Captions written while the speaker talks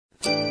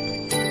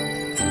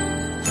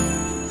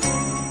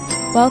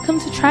Welcome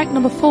to track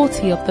number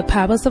 40 of The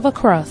Powers of a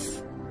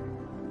Cross.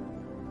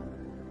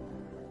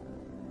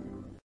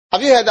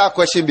 Have you heard that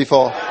question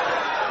before?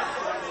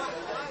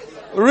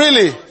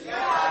 Really?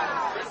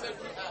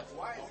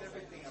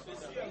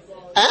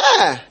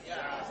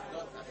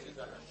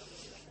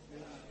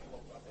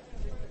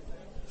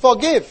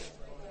 Forgive.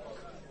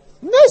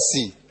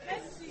 Mercy.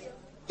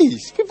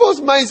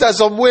 People's minds are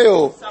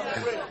somewhere.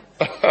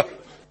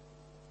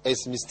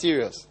 It's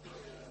mysterious.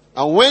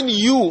 And when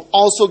you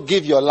also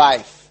give your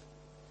life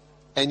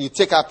and you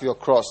take up your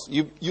cross,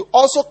 you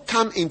also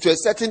come into a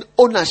certain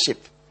ownership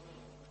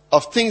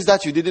of things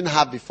that you didn't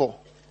have before.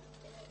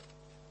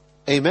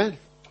 Amen.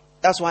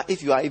 That's why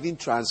if you are even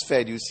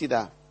transferred, you see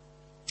that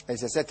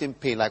there's a certain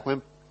pain. Like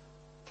when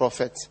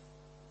Prophet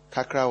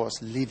Kakra was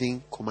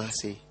leaving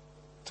Kumasi,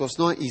 it was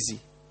not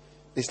easy.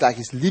 It's like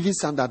he's leaving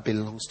something that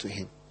belongs to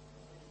him.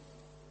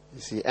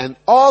 You see, and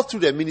all through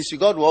the ministry,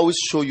 God will always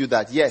show you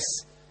that, yes,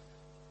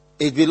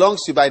 it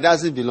belongs to you, but it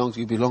doesn't belong to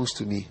you, it belongs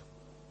to me.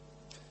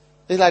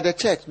 It's like the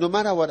church, no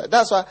matter what.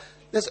 That's why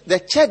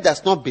the church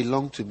does not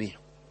belong to me.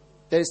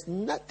 There is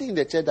nothing in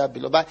the church that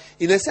belongs. But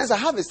in a sense, I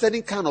have a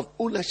certain kind of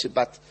ownership,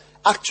 but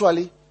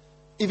actually,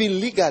 even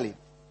legally,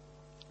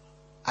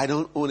 I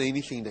don't own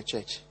anything in the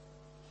church.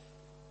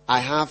 I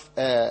have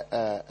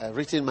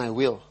written my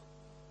will.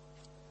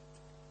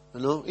 You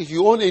know, if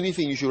you own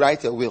anything, you should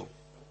write a will.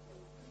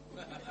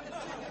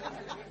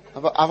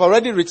 I've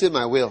already written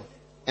my will,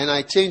 and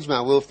I change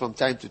my will from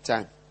time to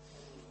time.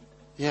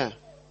 Yeah.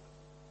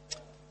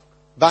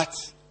 But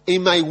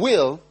in my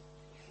will,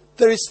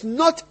 there is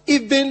not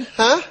even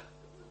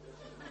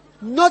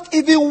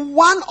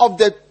one of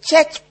the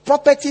church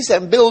properties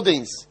and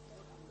buildings.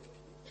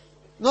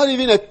 Not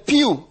even a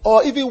pew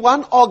or even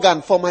one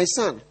organ for my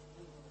son.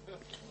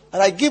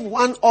 And I give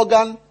one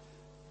organ,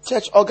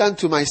 church organ,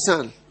 to my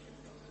son.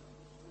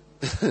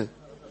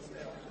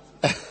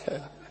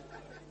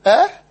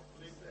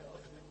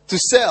 To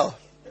sell.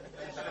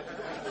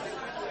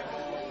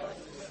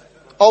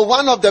 Or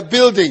one of the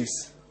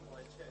buildings.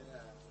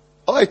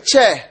 Or a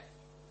chair.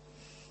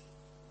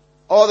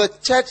 Or the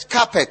church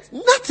carpet.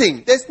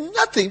 Nothing. There's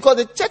nothing. Because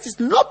the church is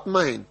not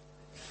mine.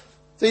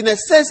 So in a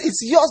sense,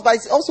 it's yours, but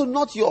it's also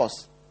not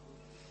yours.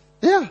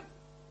 Yeah.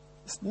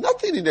 There's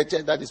nothing in the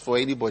church that is for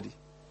anybody.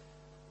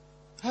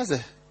 That's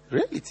a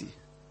reality.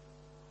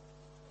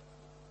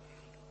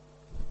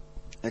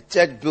 A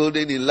church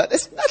building in London.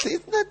 There's nothing.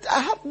 It's not, I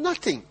have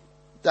nothing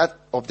that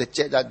of the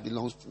church that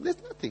belongs to me.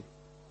 There's nothing.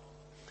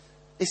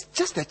 It's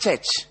just a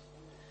church.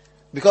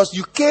 Because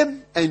you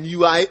came and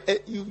you are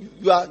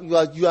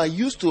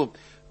used to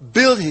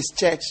build his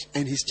church,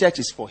 and his church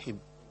is for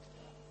him.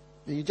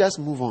 And you just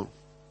move on.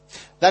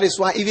 That is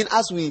why even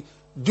as we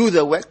do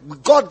the work,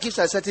 God gives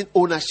a certain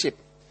ownership.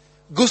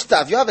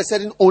 Gustav, you have a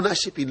certain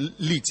ownership in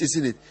Leeds,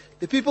 isn't it?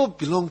 The people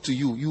belong to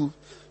you. You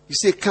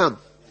say, come.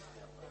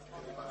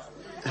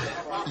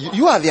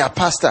 You are their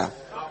pastor.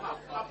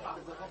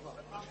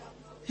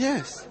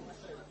 Yes.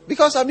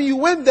 Because, you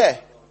went there.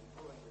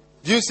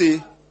 Do you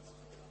see?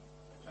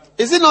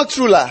 Is it not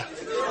true, lah?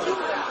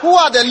 Who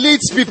are the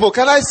Leeds people?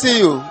 Can I see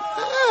you?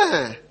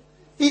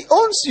 He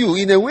owns you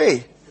in a way.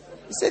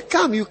 He said,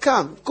 come, you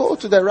come. Go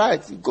to the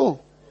right. You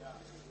go.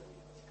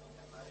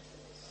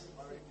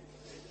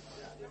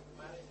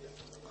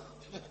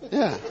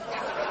 Yeah.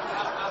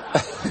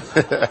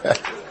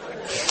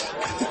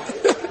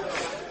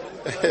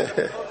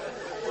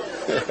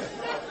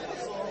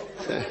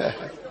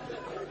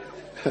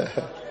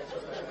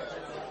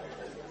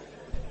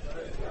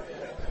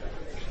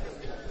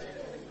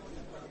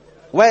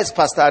 Where's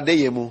Pastor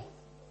Adeyemo?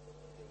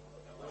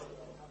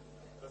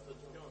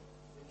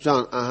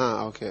 John,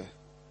 okay.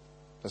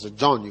 Pastor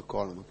John, you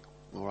call him.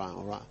 All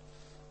right.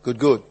 Good.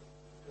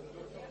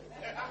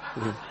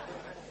 Mm-hmm.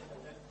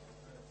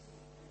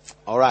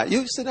 All right,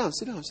 you sit down.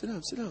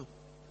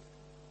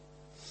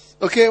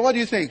 Okay, what do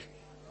you think?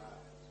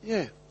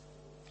 Yeah.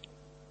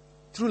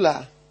 True.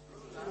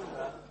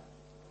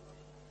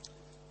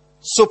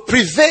 So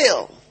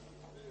prevail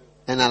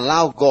and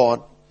allow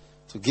God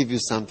to give you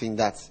something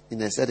that,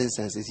 in a certain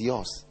sense, is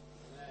yours.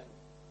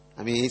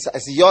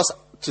 It's yours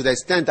to the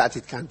extent that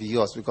it can be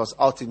yours, because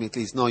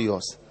ultimately it's not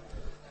yours.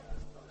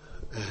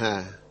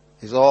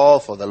 It's all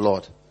for the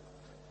Lord.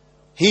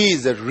 He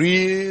is the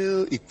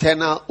real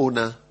eternal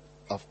owner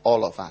of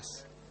all of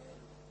us.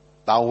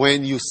 But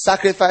when you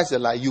sacrifice your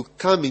life, you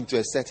come into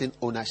a certain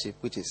ownership,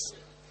 which is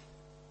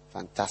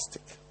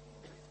fantastic.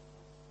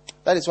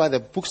 That is why the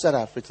books that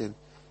I've written,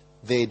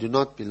 they do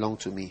not belong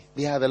to me.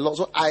 They have a lot.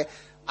 So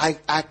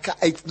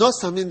it's not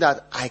something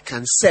that I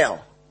can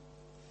sell.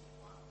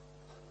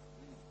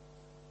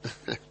 Do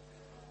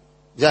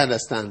you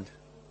understand?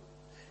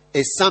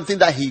 It's something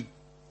that he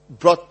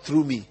brought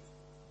through me.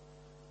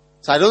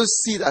 So I don't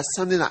see it as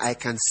something that I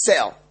can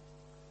sell.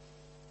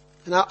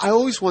 And I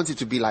always want it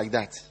to be like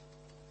that.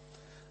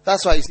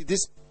 That's why you see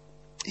this,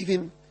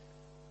 to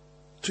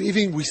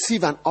even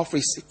receive an offer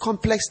is a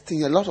complex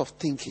thing, a lot of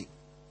thinking.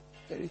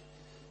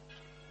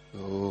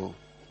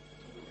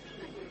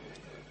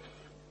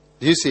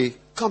 Do you see?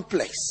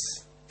 Complex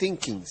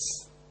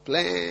thinkings.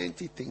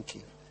 Plenty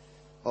thinking.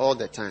 All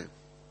the time.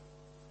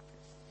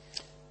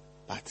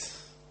 But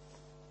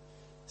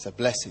it's a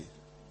blessing.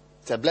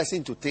 It's a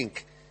blessing to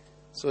think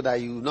so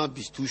that you will not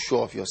be too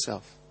sure of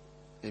yourself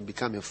and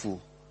become a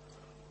fool.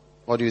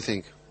 What do you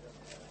think?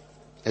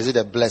 Is it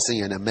a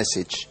blessing and a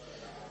message?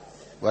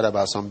 What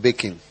about some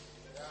baking?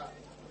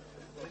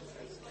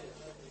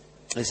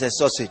 It's a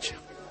sausage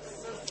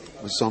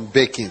with some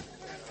bacon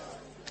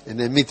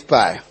and a meat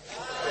pie.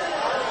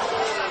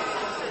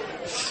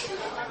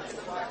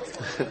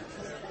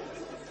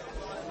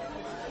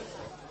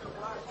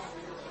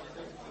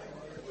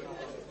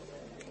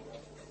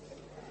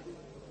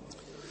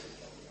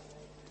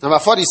 Number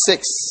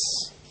 46.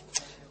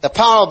 The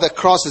power of the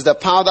cross is the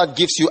power that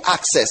gives you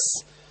access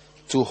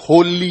to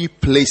holy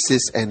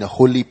places and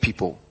holy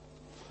people.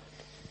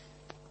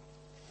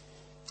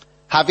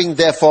 Having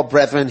therefore,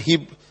 brethren,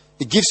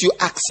 it gives you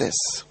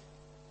access.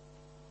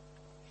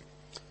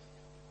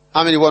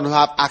 How many want to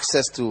have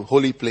access to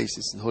holy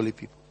places and holy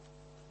people?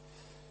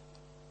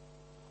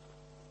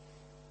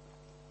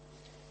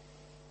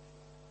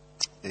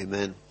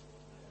 Amen.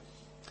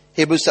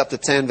 Hebrews chapter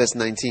 10 verse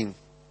 19.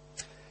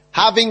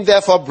 Having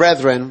therefore,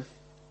 brethren,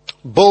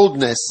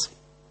 boldness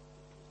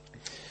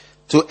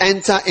to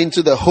enter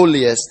into the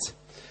holiest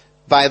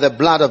by the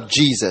blood of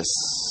Jesus.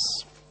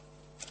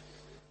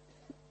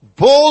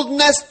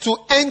 Boldness to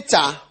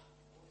enter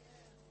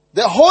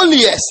the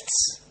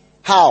holiest.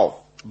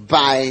 How?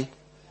 By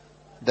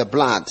the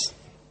blood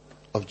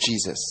of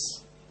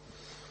Jesus.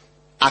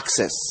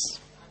 Access.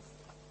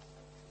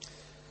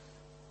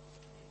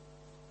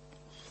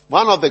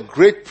 One of the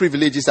great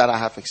privileges that I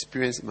have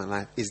experienced in my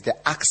life is the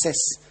access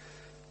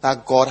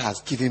that God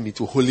has given me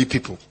to holy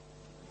people.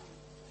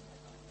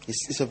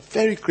 It's a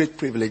very great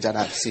privilege that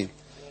I've seen.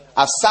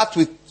 I've sat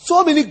with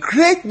so many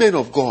great men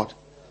of God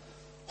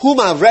whom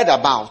I've read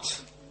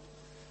about,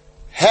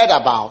 heard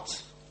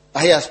about.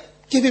 He has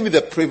given me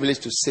the privilege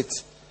to sit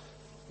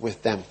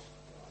with them,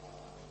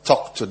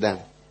 talk to them.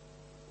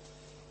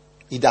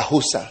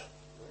 Idahosa.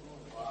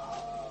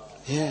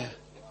 Yeah.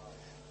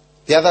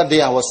 The other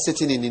day I was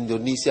sitting in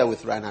Indonesia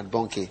with Reinhard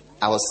Bonnke.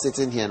 I was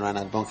sitting here and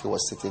Reinhard Bonnke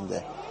was sitting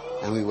there.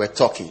 And we were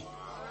talking.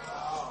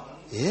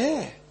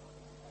 Yeah.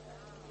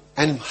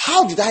 And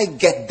how did I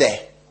get there?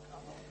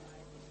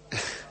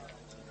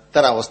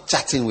 That I was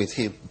chatting with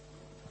him.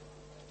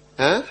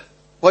 Huh?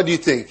 What do you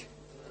think?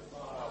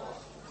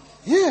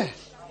 Yeah.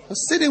 I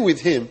was sitting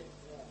with him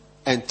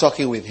and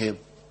talking with him.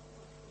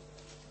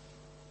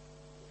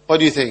 What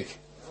do you think?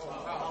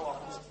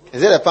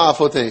 Is it a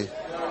powerful thing?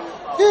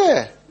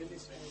 Yeah.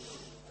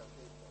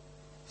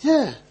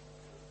 Yeah.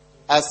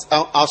 As I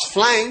was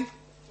flying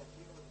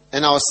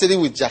and I was sitting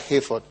with Jack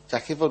Hayford.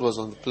 Jack Hayford was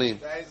on the plane.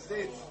 Jack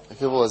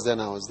Hayford was there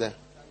and I was there.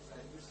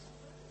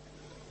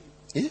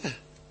 Yeah.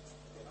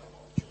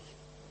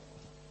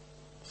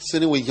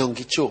 Sitting with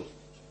Yonggi Cho.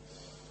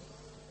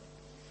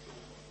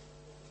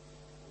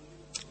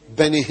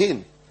 Benny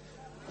Hinn.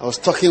 I was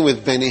talking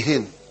with Benny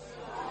Hinn.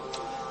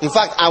 In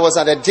fact, I was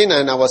at a dinner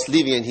and I was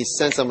leaving and he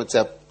sent someone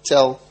to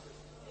tell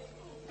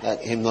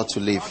him not to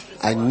leave.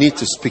 I need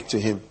to speak to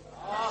him.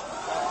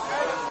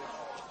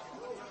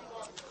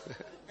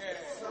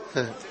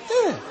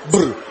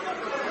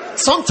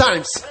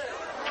 Sometimes,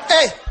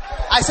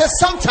 I said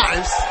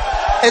sometimes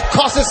it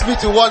causes me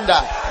to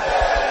wonder.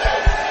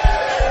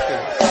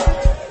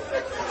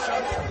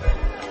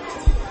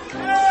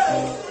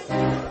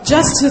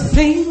 Just to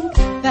think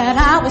that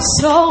I was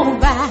so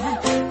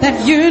bad,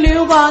 that you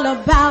knew all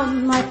about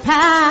my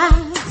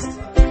past,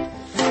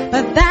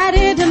 but that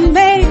didn't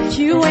make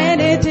you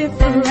any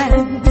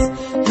difference.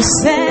 You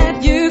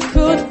said you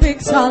could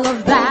fix all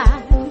of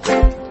that.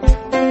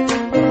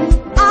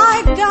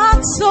 I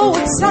got so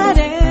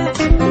excited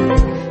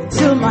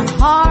till my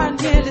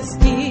heart nearly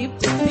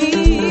skipped a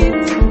beat.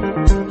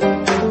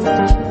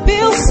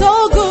 Feels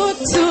so good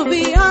to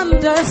be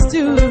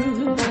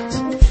understood.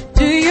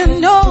 Do you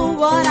know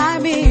what I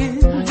mean?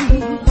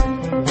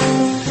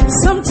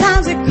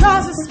 Sometimes it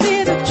causes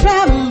me to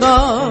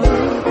tremble.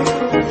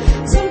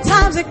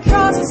 Sometimes it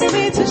causes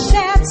me to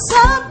shed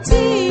some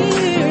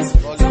tears.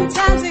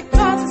 Sometimes it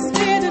causes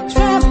me to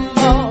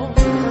tremble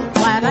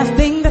when I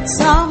think that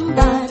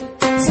somebody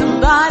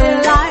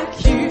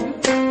like you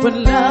would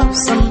love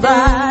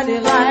somebody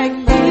like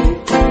me.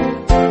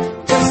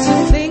 Just to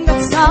think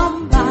that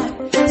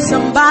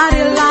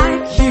somebody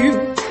like you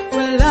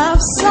would love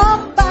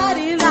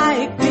somebody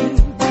like me.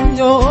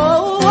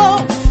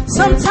 Oh,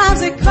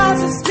 sometimes it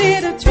causes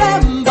me to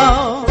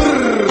tremble.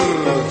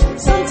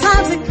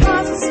 Sometimes it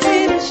causes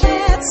me to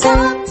shed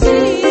some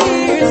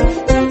tears.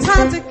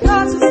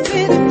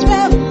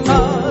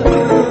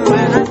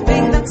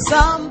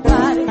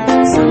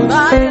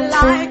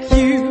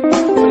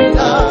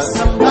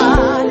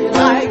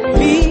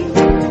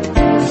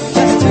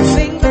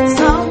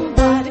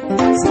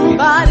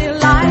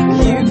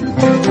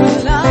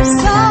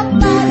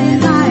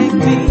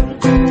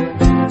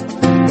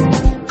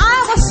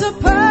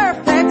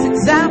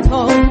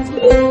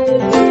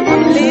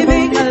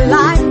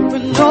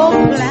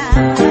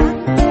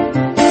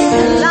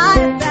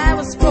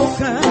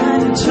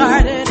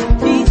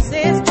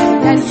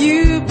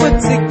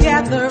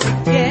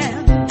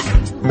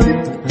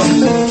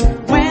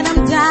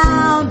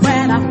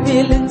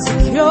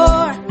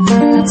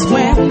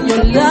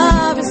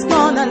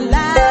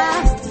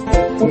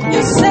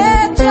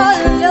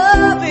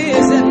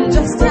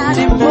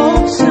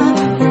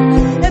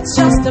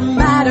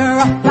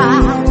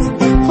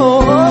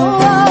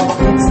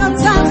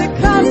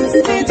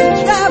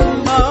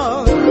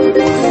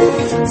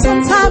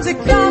 Sometimes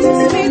it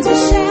causes me to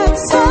shed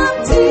some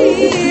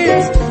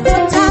tears.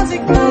 Sometimes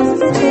it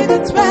causes me to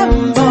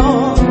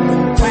tremble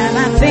when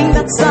I think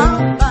that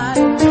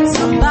somebody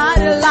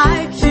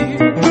like you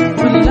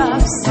would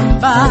love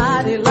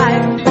somebody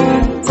like me.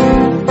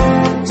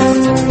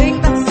 Just to think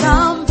that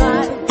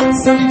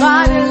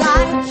somebody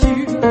like you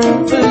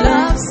would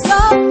love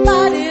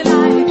somebody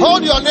like me.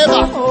 Hold your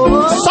neighbor.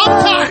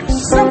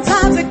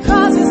 Sometimes it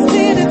causes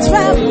me to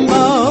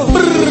tremble.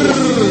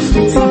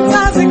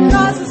 Sometimes it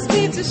causes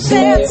me to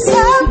shed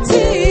some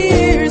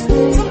tears.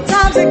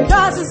 Sometimes it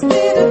causes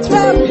me to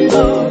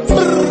tremble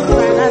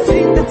when I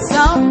think that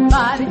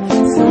somebody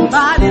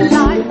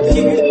like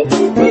you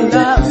will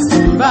love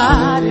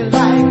somebody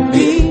like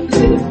me.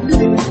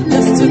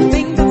 Just to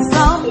think that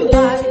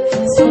somebody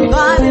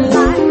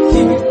like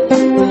you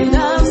will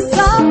love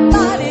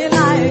somebody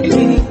like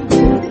me.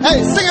 Hey,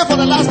 sing it for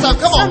the last time.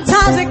 Come on.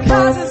 Sometimes it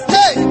causes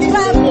me to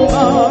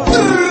tremble.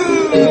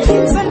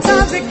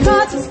 Sometimes it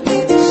causes me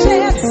to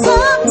shed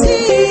some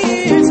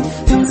tears.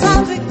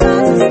 Sometimes it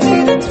causes me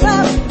to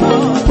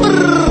tremble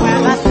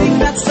when I think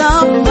that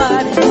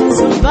somebody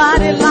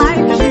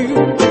like you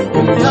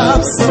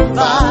love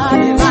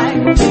somebody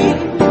like me.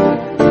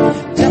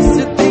 Just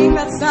to think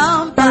that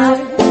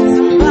somebody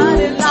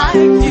like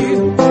you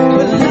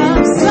would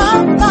love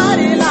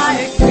somebody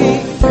like me.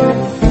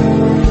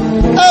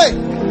 Hey,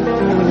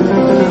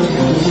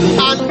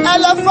 an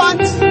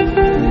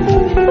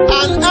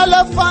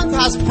elephant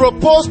has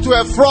proposed to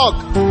a frog.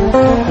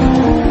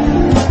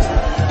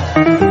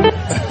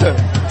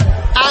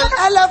 An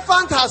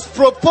elephant has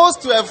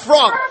proposed to a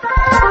frog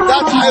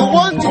that I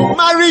want to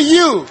marry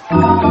you.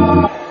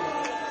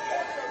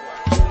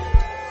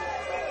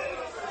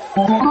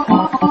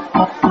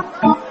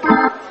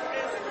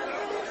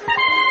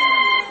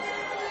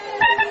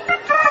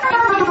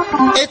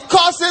 It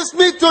causes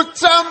me to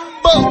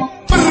tremble.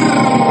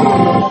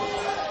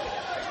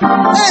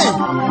 Hey,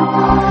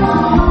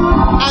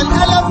 an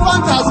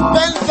elephant has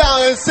bent down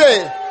and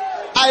said,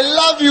 I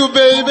love you,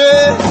 baby.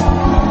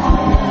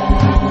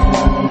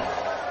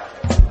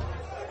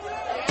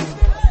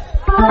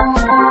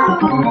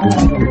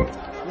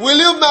 Will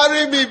you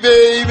marry me,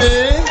 baby?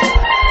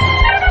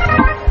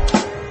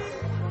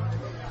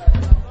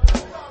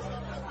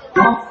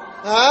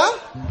 Huh?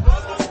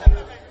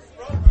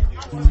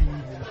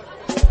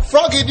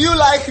 Froggy, do you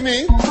like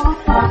me?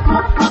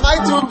 Am I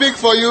too big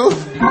for you?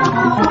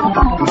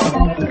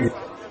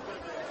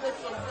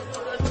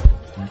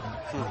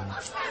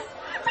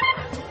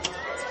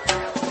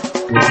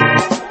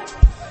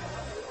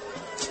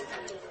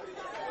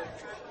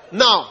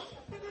 Now,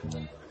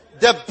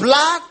 the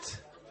blood,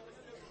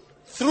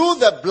 through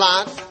the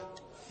blood,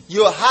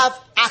 you have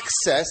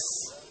access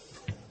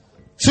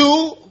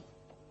to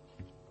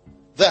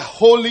the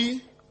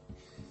holy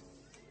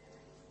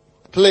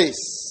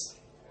place.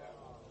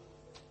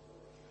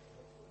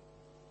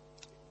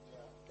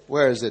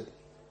 Where is it?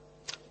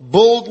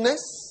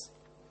 Boldness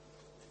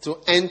to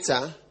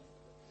enter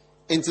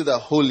into the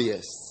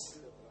holiest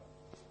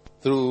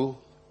through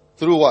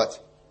what?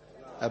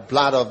 The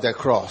blood of the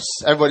cross.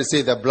 Everybody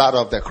say the blood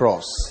of the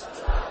cross.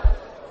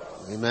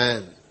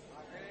 Amen.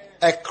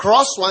 A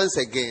cross, once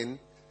again,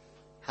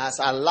 has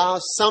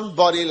allowed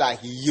somebody like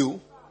you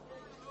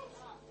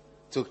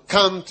to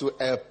come to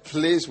a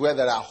place where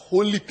there are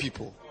holy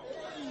people,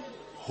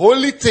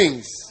 holy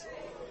things.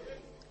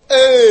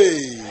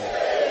 Hey!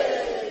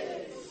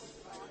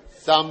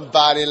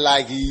 Somebody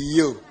like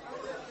you.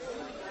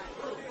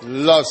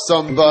 Love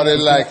somebody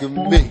like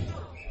me.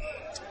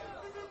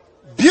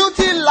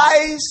 Beauty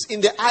lies in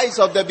the eyes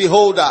of the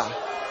beholder,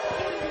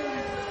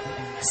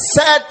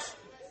 said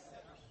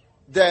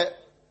the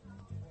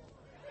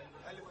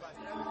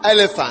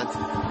elephant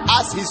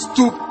as he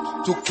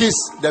stooped to kiss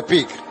the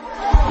pig.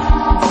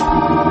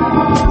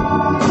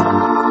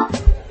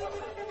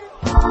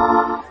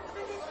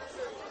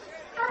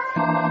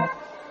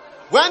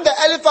 When the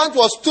elephant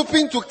was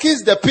stooping to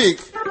kiss the pig,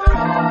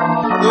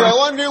 they were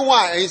wondering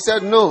why. He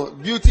said, no,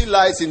 beauty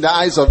lies in the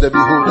eyes of the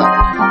beholder.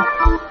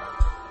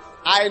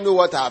 I know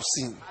what I have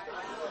seen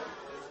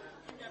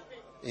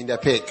in the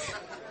pig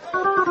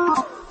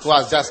who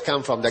has just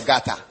come from the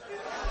gutter.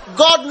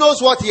 God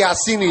knows what he has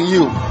seen in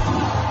you.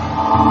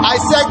 I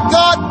said,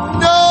 God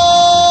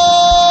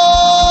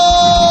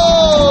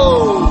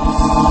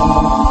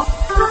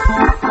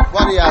knows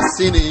what he has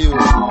seen in you.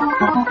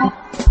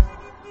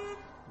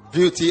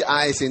 Beauty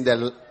lies in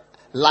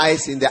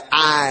the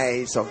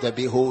eyes of the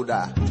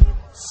beholder,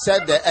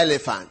 said the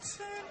elephant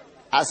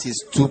as he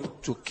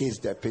stooped to kiss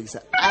the pig.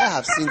 I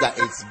have seen that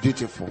it's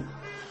beautiful.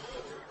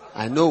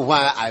 I know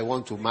why I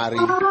want to marry,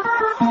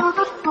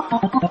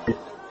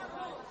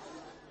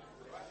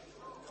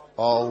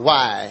 or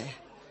why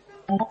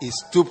he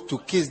stooped to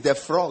kiss the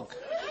frog.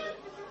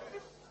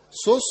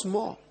 So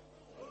small.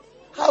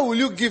 How will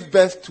you give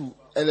birth to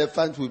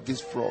elephant with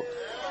this frog?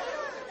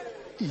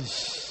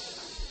 Eesh.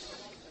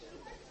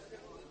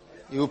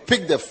 You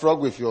pick the frog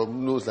with your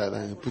nose like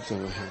that and put it on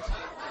your head.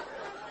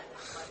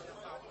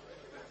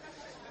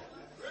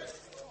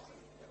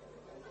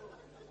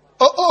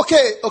 Oh,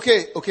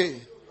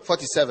 okay.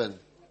 47.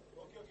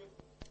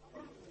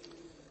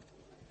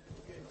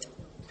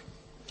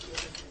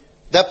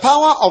 The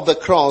power of the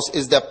cross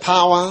is the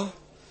power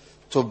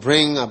to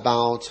bring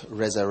about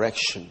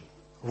resurrection.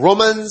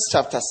 Romans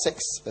chapter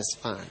 6 verse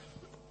 5.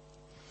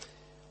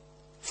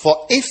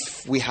 For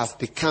if we have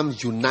become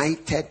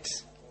united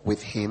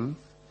with him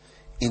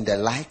in the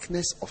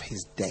likeness of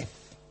his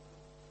death,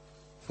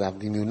 if we have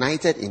been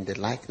united in the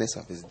likeness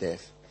of his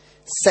death,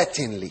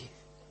 certainly,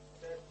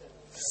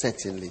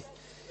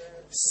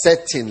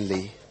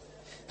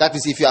 that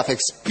is, if you have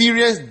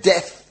experienced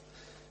death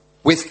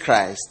with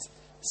Christ,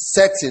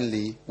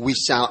 certainly we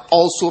shall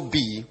also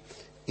be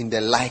in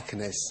the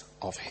likeness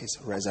of his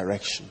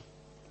resurrection.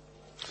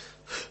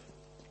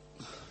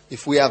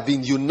 If we have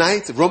been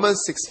united,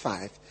 Romans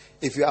 6:5,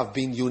 if you have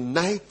been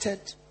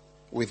united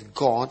with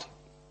God,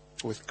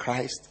 with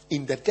Christ,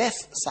 in the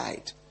death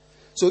side.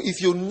 So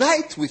if you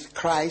unite with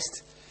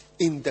Christ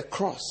in the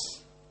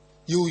cross,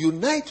 you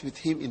unite with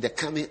him in the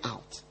coming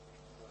out.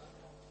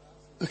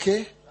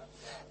 Okay?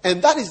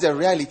 And that is the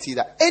reality,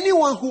 that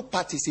anyone who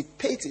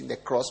participates in the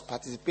cross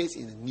participates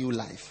in a new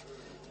life,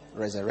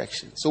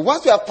 resurrection. So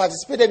once we have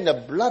participated in the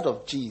blood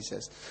of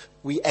Jesus,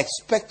 we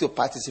expect to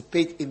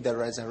participate in the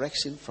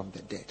resurrection from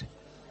the dead.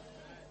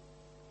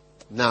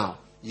 Now,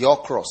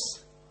 your cross,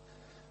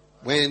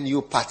 when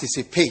you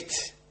participate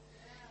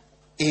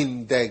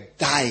in the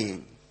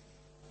dying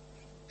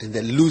and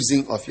the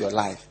losing of your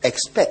life,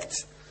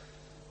 expect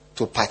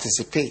to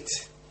participate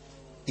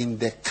in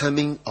the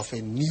coming of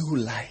a new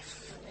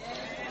life,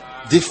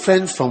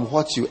 different from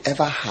what you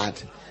ever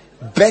had,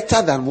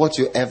 better than what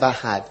you ever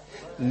had,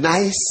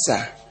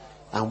 nicer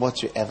than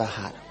what you ever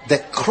had. The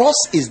cross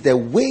is the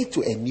way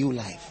to a new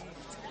life.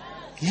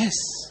 Yes.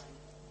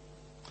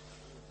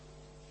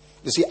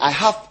 You see, I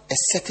have a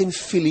certain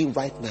feeling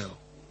right now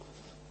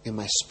in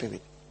my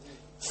spirit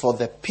for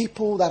the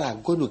people that are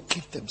going to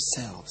give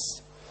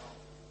themselves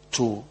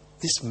to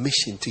this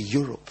mission to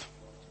Europe,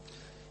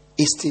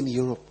 Eastern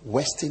Europe,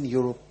 Western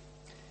Europe,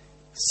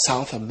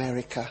 South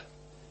America,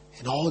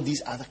 and all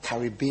these other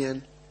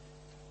Caribbean.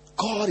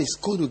 God is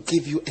going to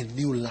give you a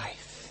new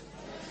life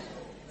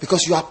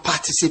because you are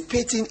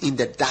participating in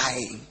the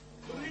dying.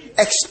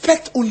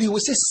 Expect only, we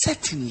say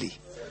certainly.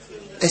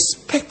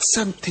 Expect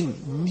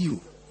something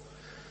new.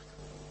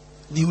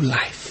 New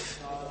life.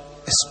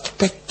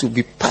 Expect to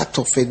be part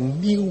of a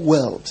new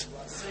world.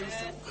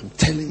 I'm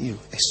telling you,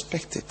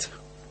 expect it.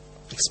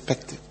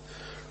 Expect it.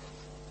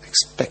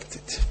 Expect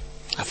it.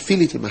 I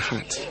feel it in my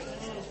heart.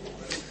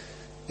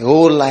 The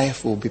whole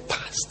life will be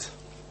past.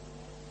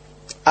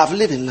 I've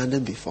lived in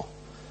London before.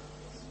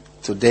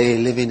 Today,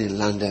 living in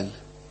London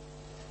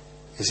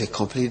is a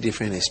completely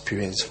different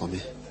experience for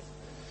me.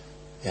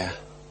 Yeah,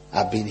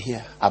 I've been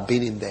here. I've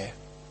been in there.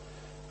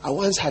 I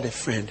once had a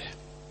friend.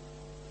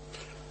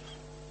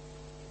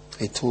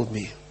 He told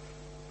me,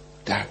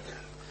 Dad,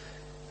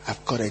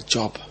 I've got a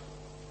job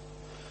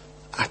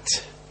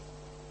at,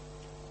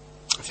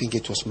 I think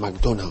it was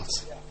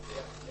McDonald's,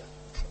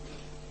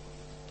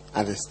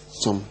 at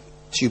some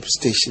tube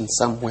station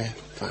somewhere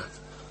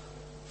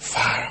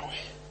far away.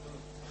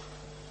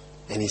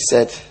 And he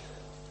said,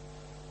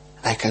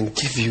 I can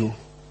give you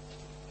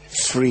a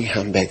free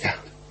hamburger.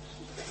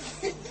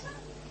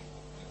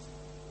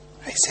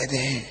 I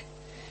said,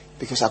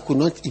 because I could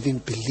not even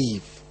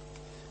believe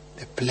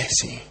the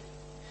blessing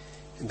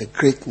and the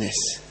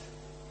greatness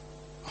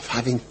of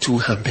having 2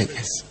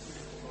 hamburgers.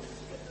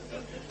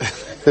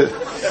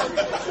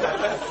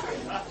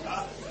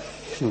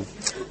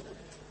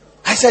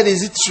 I said,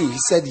 is it true? He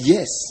said,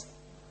 yes.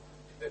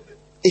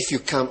 If you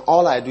come,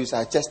 all I do is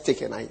I just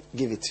take and I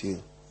give it to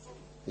you.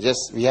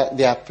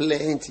 There are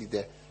plenty,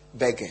 the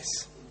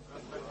beggars.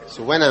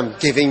 So when I'm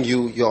giving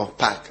you your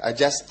pack, I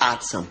just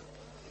add some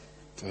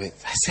to it.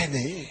 I said,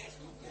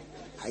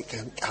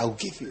 I'll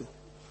give you.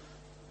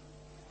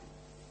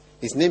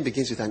 His name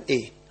begins with an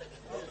A.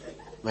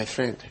 My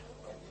friend.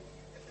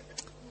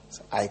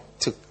 So I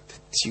took the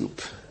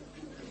tube.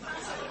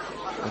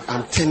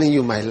 I'm telling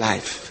you my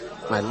life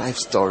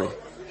story.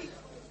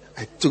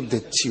 I took the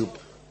tube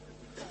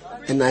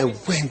and I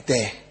went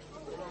there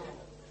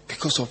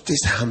because of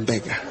this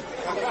hamburger.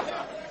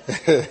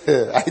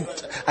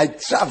 I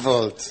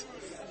traveled.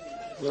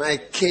 When I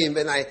came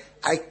and I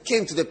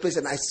came to the place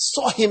and I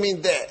saw him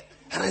in there.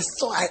 And I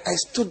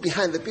stood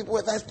behind the people.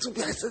 I stood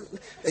behind.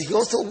 He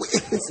also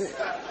waited.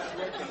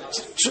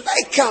 Should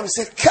I come? He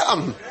said,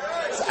 come.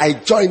 So I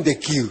joined the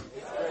queue.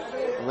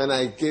 And when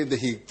I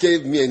he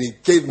gave me and he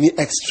gave me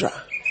extra.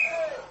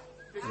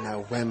 And I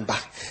went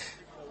back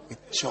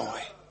with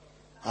joy.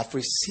 I've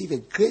received a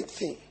great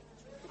thing.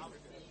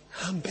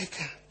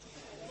 Hamburger.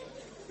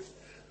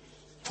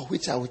 For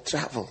which I will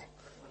travel.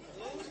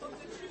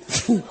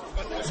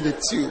 The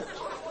tube.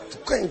 To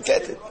go and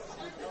get it.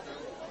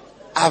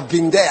 I've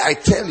been there, I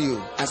tell you,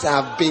 as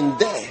I've been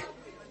there,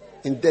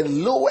 in the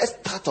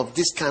lowest part of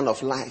this kind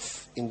of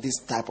life, in this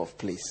type of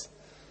place.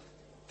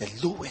 The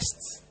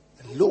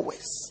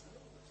lowest.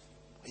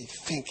 You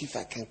think if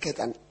I can get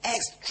an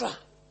extra.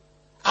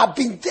 I've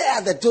been there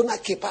at the donor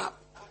kebab,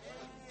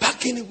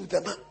 bargaining with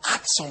the man,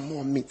 add some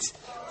more meat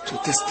to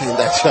this thing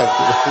that you are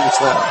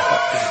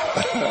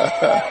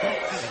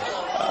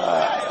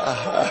doing.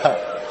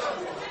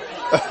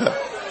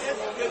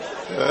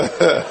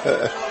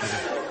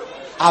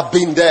 I've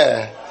been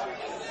there.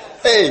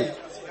 Hey.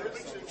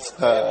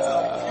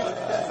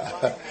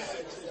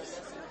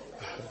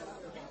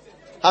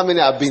 How many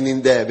have been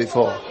in there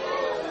before?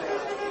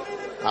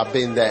 I've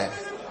been there.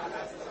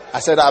 I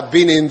said, I've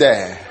been in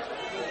there.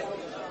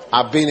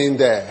 I've been in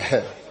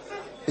there.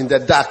 In the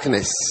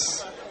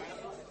darkness.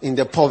 In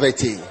the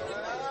poverty.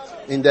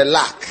 In the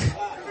lack.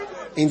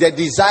 In the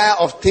desire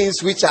of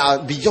things which are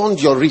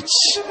beyond your reach.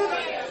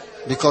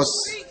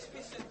 Because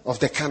of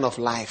the kind of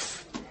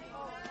life.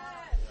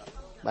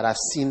 But I've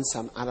seen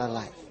some other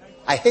life.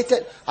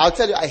 I'll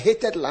tell you, I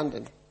hated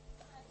London.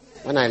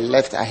 When I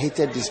left, I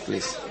hated this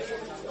place.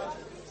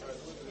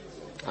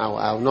 I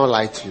will not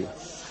lie to you.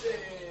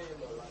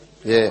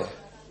 Yeah.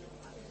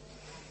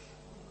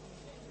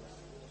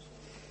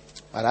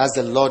 But as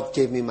the Lord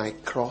gave me my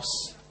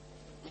cross,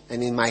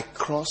 and in my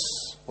cross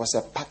was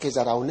a package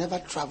that I will never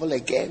travel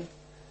again.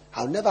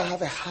 I'll never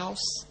have a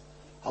house.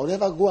 I'll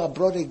never go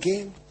abroad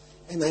again.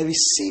 And I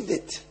received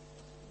it.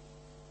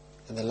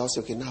 And the Lord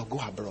said, okay, now go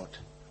abroad.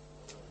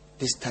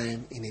 This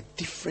time in a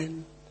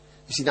different...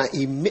 You see, now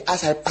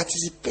as I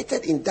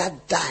participated in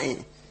that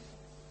dying,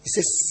 he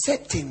said,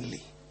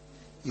 certainly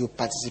you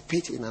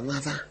participate in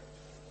another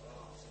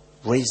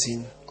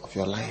raising of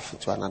your life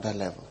into another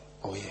level.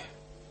 Oh yeah.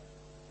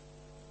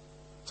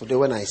 Today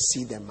when I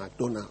see the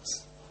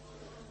McDonald's,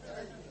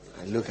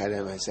 I look at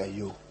them and say,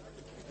 yo,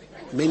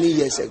 many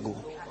years ago,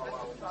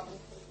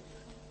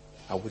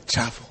 I would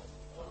travel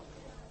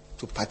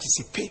to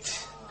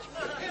participate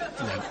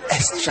in an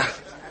extra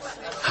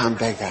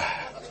hamburger.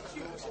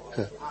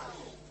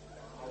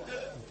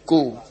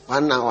 Go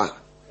 1 hour,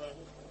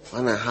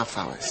 1.5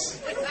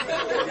 hours.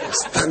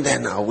 Stand there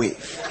now,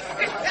 wave.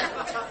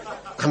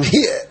 I'm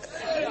here.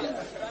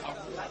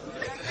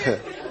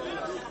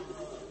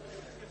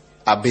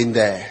 I've been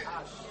there.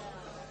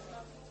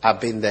 I've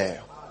been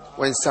there.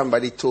 When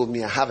somebody told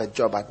me I have a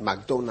job at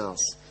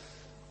McDonald's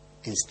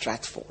in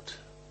Stratford,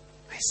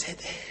 I said,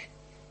 hey,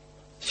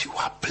 you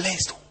are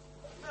blessed.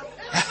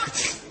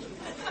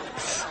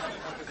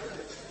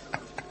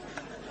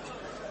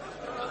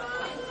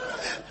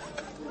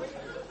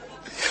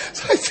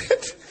 So I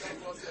said,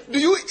 do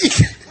you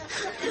eat?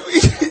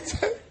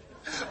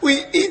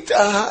 We eat.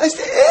 I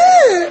said,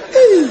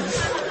 hey.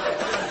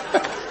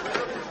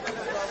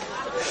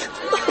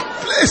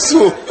 Bless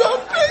you.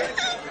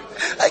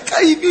 I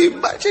can't even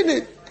imagine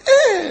it.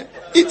 Hey,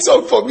 it's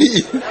all for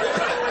me.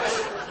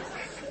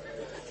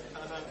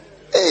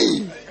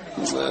 Hey.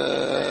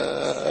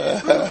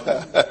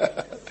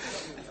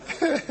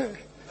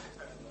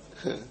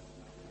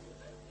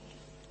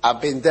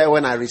 I've been there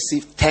when I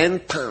received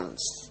 £10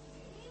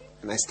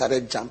 and I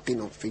started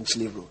jumping on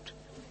Finchley Road.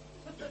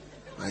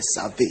 My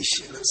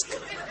salvation has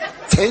come.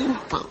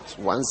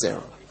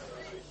 £10,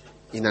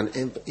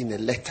 10, in a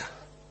letter.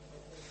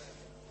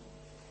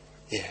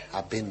 Yeah,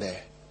 I've been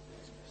there.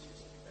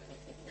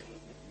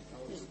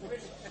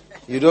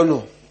 You don't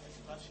know.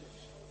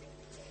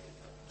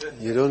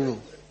 You don't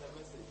know.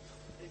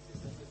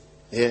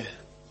 Yeah.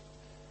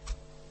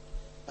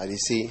 But you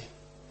see,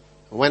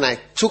 when I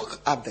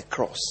took up the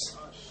cross,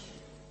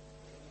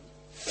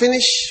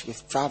 finish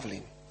with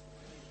traveling,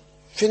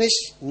 finish,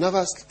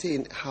 never stay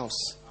in the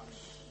house,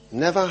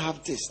 never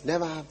have this,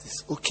 never have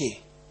this.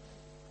 Okay.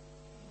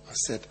 I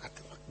said,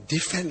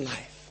 different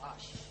life.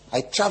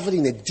 I travel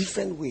in a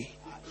different way.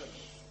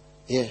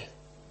 Yeah.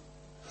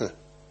 Huh.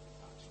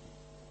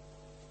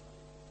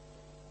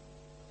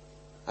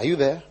 Are you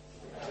there?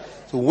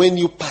 So when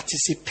you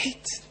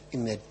participate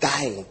in the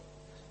dying,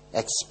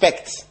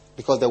 expect,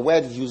 because the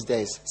word used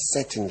there is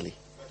certainly.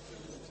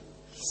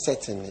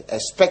 Certainly.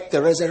 Expect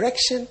the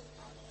resurrection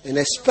and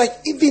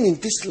expect even in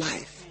this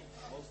life.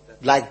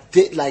 Like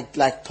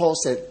Paul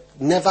said,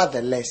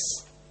 nevertheless,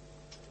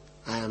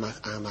 I am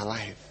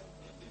alive.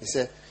 He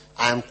said,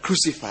 I am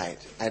crucified.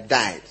 I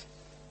died.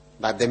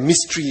 But the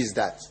mystery is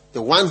that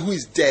the one who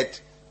is dead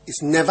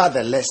is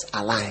nevertheless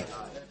alive.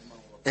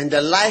 And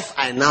the life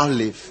I now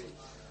live,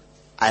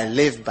 I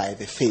live by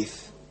the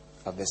faith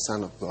of the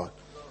Son of God.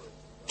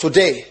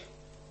 Today,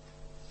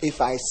 if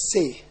I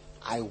say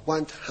I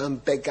want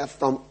hamburger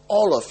from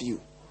all of you,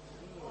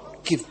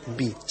 give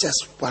me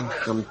just one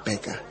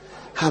hamburger.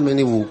 How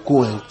many will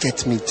go and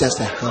get me just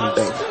a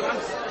hamburger?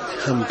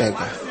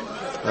 Hamburger.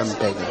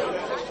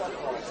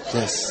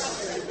 Yes.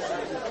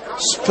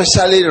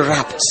 Specially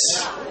wrapped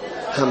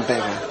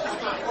hamburger.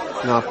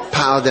 Now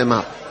pile them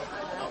up.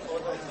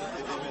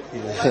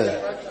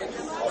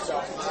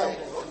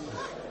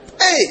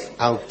 Hey,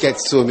 I'll get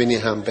so many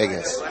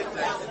hamburgers.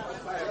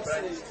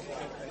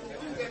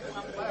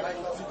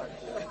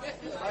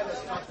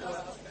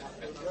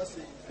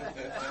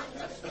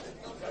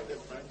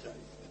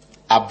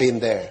 I've been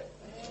there.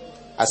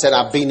 I said,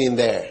 I've been in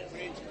there.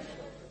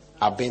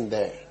 I've been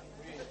there.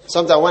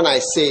 Sometimes when I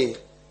say,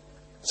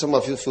 some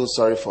of you feel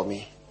sorry for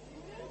me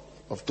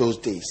of those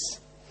days.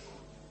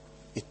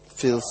 It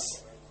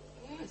feels,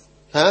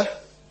 huh?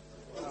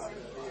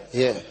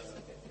 Yeah.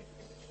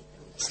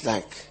 It's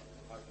like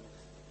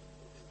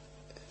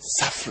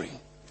suffering.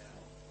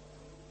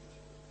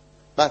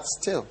 But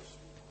still,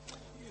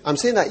 I'm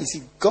saying that, you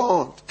see,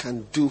 God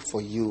can do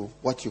for you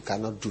what you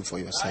cannot do for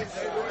yourself.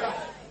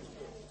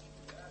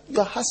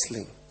 You're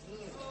hustling.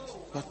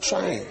 You're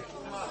trying.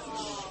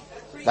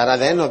 But at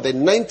the end of the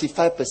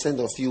 95%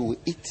 of you will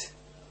eat.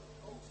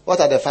 What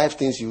are the 5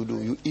 things you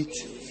do? You eat,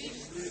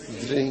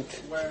 drink,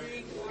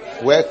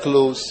 wear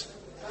clothes,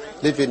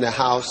 live in a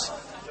house,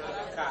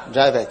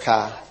 drive a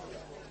car,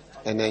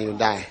 and then you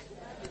die.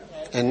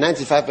 And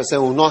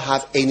 95% will not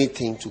have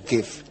anything to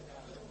give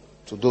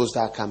to those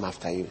that come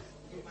after you.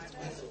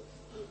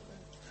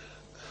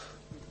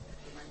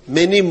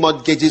 Many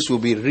mortgages will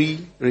be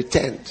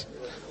returned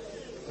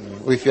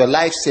with your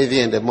life saving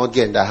and the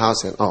mortgage and the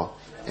house and all.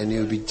 And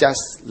you'll be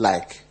just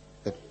like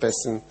the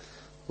person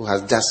who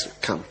has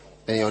just come.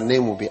 And your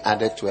name will be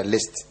added to a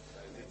list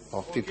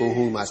of people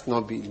who must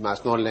not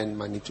lend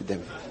money to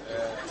them.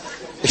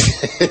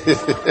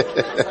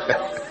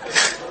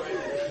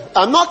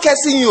 I'm not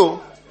cursing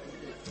you.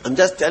 I'm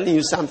just telling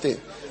you something.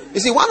 You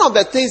see, one of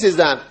the things is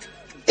that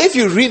if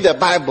you read the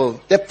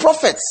Bible, the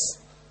prophets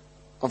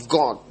of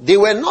God, they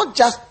were not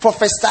just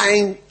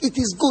prophesying, it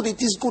is good,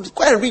 it is good.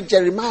 Go and read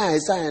Jeremiah,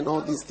 Isaiah, and all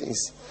these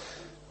things.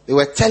 They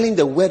were telling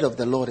the word of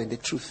the Lord and the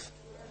truth.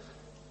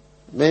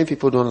 Many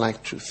people don't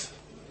like truth.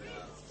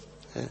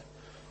 Yeah.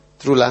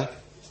 Trula,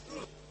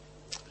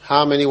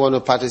 how many want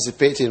to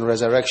participate in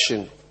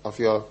resurrection of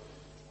your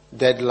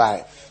dead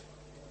life?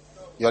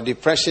 Your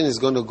depression is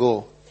going to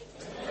go.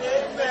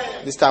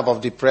 This type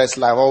of depressed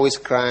life, always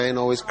crying,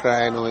 always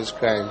crying, always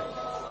crying.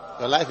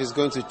 Your life is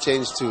going to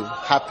change to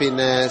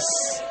happiness,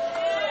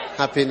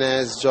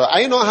 joy. Are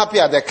you not happy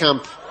at the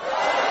camp?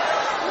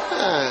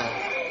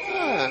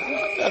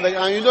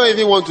 And you don't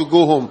even want to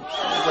go home.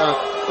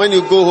 When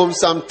you go home,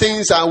 some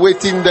things are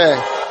waiting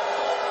there.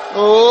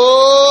 Oh!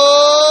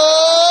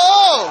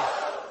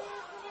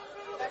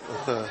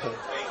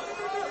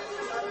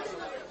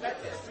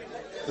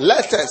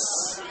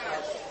 Letters.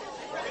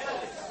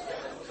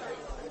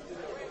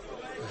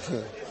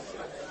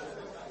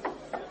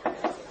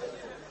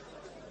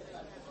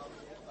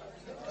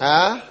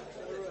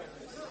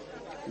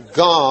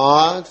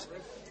 God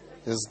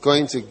is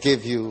going to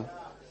give you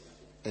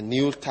a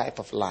new type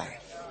of life.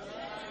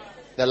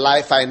 The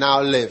life I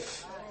now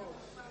live.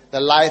 The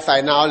life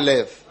I now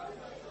live.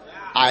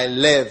 I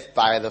live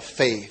by the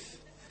faith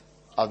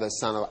of the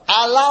Son of God.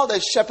 Allow the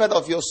shepherd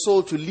of your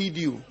soul to lead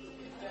you.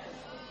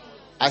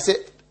 I say,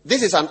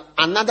 this is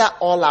another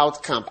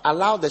all-out camp.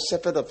 Allow the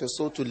shepherd of your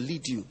soul to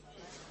lead you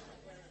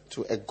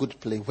to a good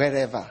place.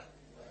 Wherever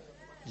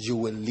you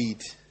will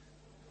lead,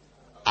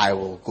 I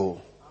will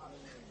go.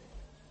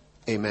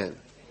 Amen.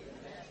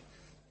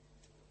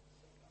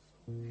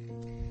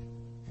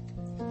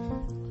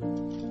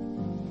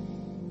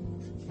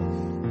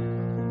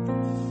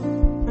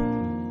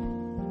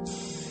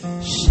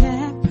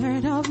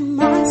 Shepherd of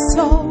my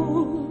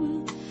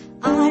soul,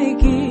 I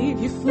give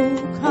you full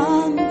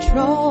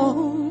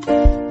control.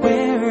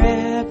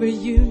 Wherever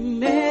you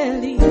may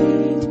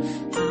lead,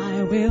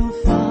 I will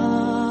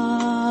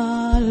follow.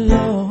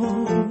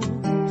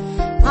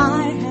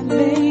 I have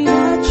made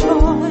a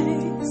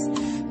choice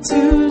to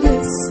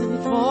listen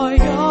for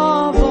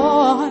your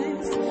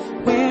voice.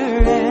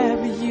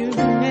 Wherever you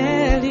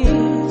may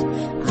lead,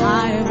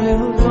 I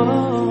will go.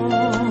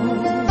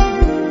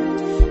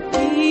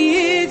 Be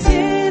it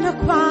in a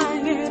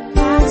quiet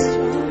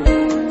pasture,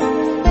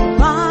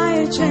 by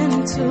a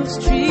gentle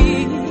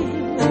stream,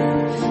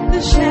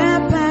 the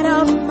shepherd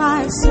of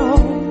my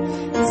soul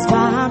is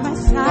by my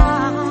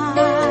side.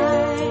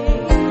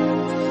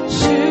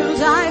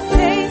 Should I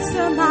face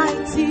a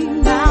mighty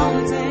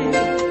mountain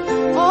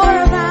or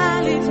a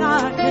valley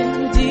dark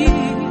and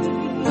deep,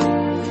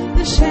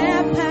 the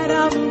shepherd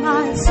of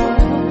my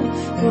soul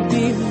will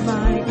be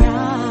my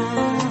guide.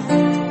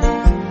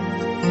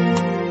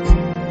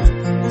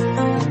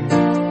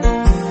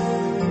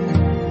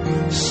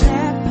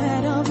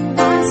 Shepherd of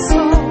my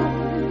soul,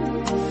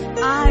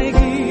 I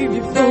give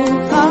you full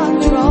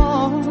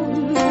control.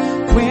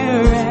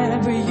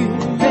 Wherever you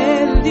may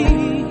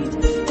lead,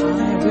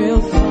 I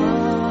will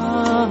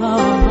follow.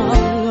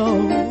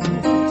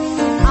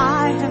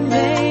 I have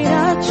made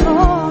a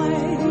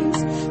choice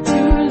to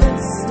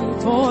listen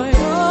for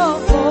your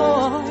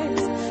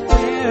voice.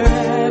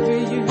 Wherever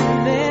you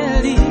may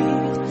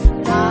lead,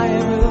 I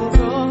will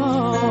go.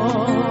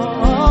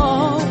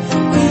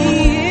 Be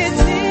it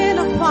in a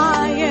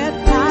quiet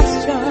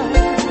pasture,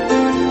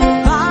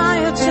 by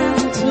a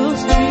gentle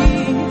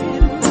stream,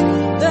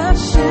 the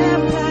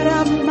shepherd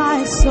of my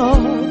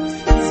soul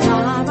is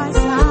by my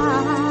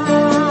side.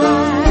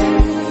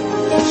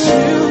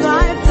 Should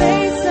I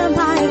face a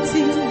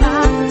mighty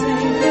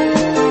mountain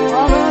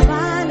or a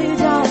valley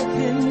dark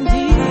and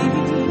deep,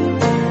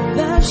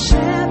 the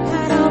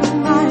shepherd of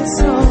my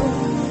soul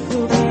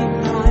will be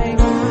my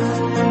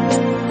guide.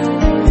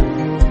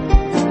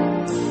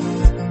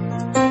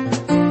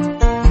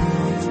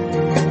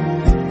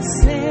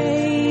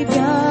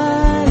 Savior,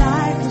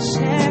 like a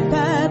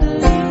shepherd,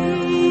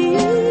 lead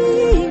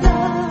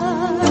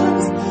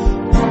us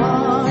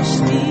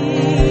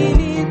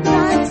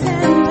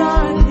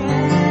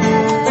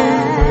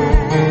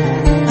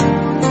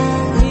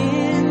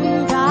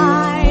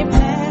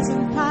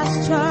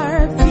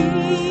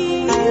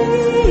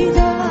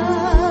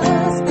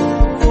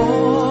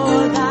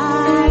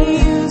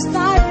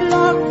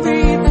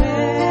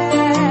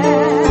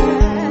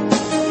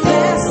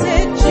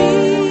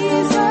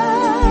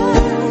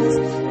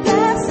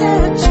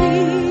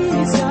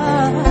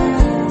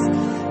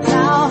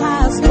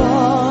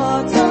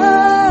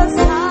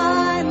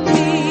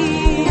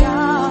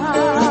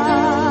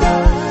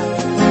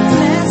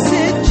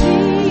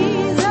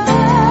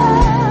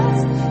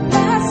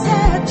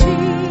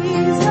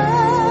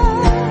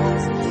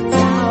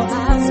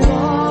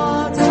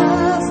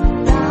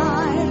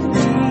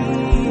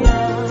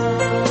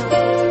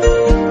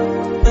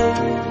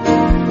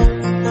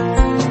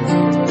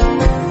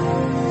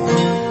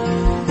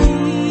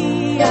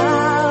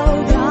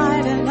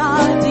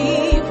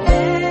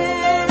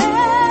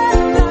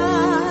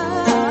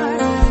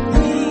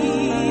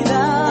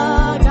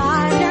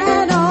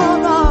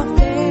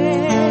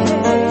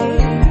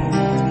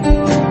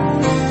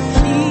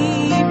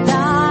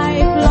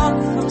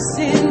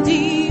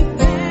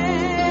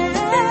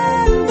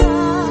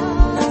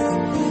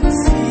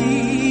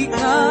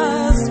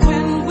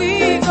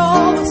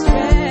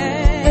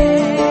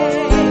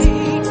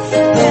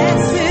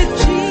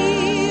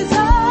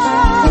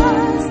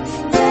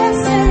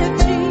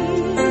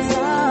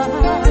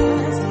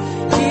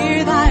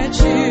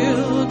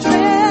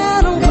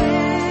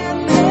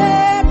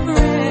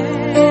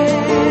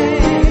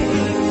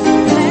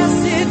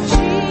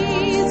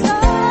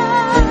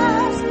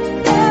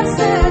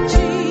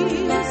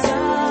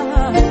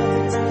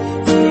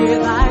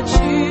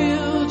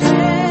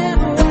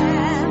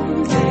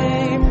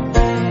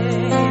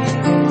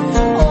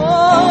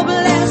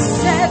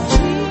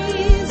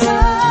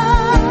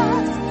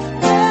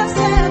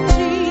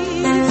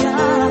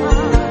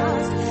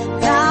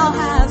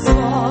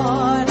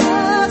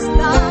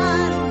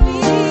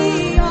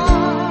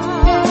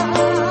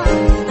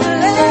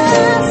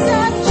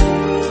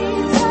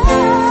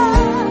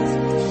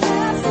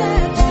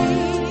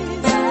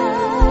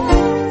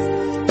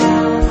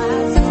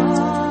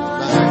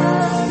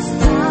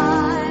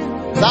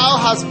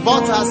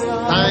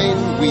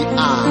we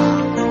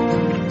are.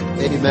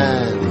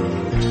 Amen.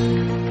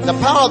 The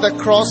power of the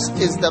cross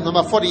is the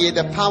number 48,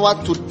 the power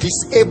to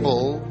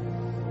disable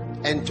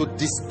and to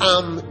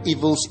disarm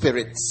evil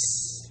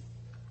spirits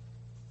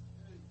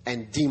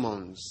and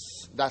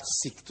demons that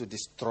seek to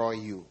destroy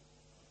you.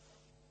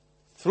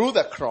 Through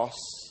the cross,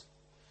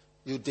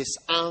 you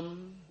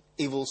disarm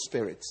evil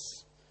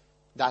spirits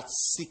that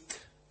seek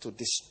to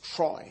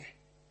destroy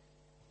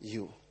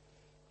you.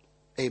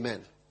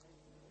 Amen.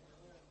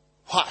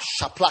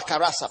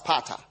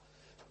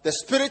 The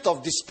spirit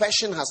of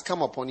dispersion has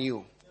come upon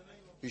you.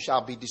 You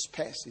shall be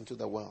dispersed into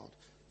the world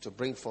to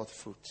bring forth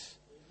fruit.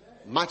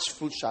 Much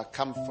fruit shall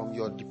come from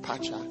your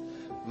departure.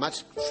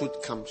 Much fruit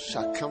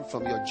shall come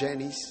from your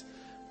journeys.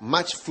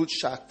 Much fruit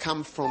shall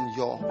come from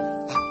your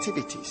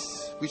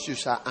activities, which you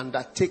shall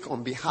undertake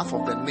on behalf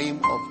of the name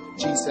of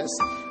Jesus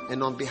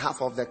and on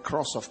behalf of the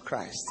cross of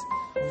Christ.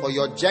 For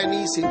your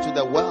journeys into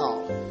the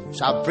world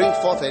shall bring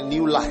forth a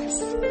new life.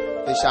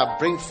 They shall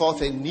bring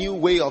forth a new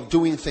way of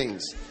doing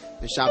things.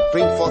 They shall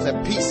bring forth a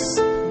peace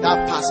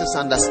that passes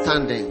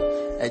understanding.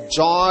 A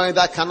joy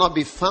that cannot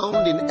be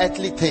found in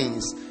earthly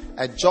things.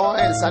 A joy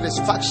and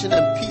satisfaction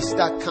and peace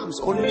that comes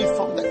only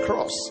from the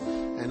cross.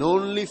 And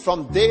only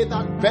from they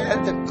that bear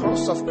the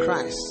cross of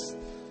Christ.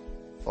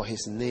 For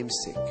his name's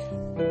sake.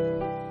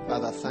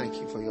 Father, thank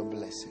you for your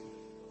blessing.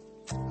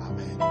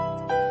 Amen.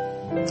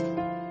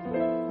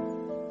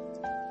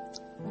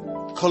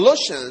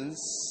 Colossians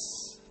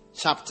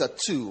chapter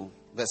 2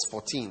 verse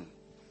 14.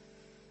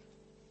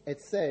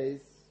 It says,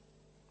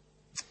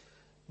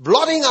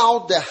 blotting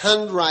out the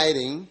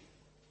handwriting,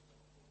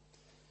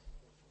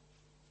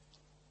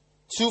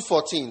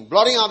 2:14,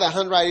 blotting out the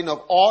handwriting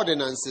of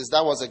ordinances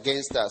that was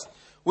against us,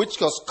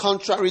 which was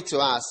contrary to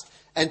us,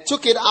 and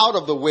took it out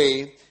of the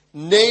way,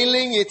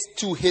 nailing it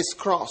to his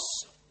cross,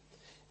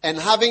 and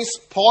having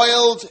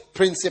spoiled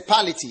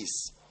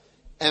principalities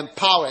and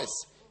powers,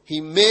 he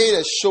made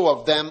a show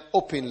of them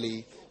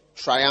openly,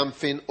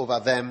 triumphing over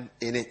them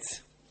in it.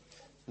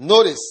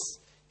 Notice,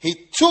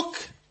 he took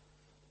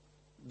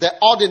the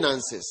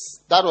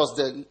ordinances, that was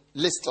the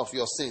list of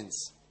your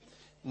sins,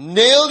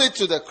 nailed it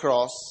to the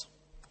cross,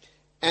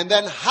 and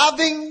then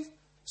having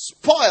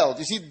spoiled,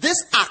 you see, this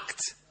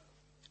act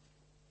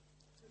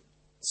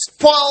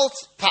spoiled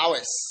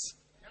powers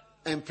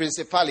and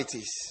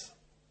principalities.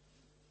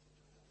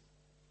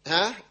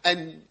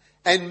 And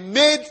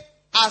made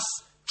us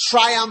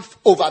triumph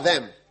over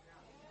them.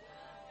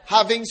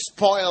 Having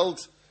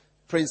spoiled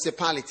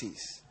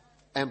principalities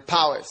and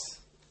powers.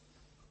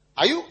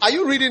 Are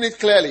you reading it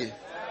clearly?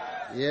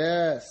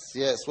 Yes,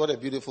 what a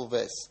beautiful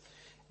verse.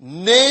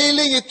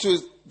 Nailing it to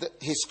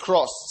his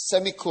cross,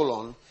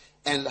 semicolon,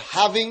 and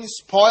having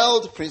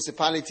spoiled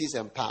principalities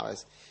and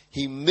powers,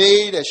 he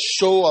made a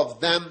show of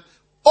them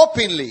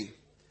openly,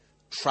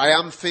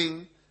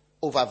 triumphing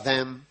over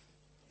them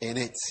in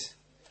it.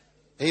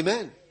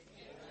 Amen.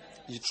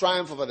 You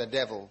triumph over the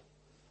devil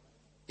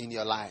in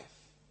your life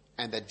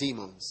and the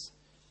demons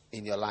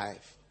in your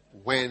life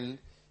when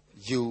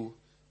you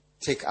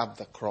take up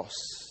the cross.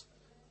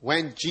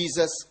 When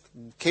Jesus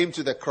came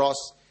to the cross,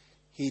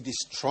 he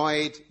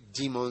destroyed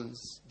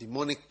demons,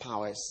 demonic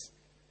powers,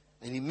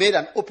 and he made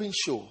an open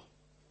show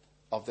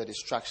of the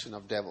destruction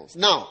of devils.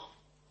 Now,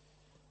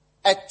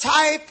 a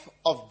type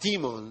of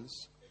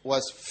demons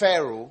was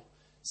Pharaoh.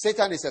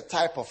 Satan is a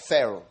type of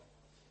Pharaoh.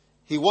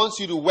 He wants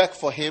you to work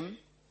for him.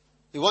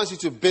 He wants you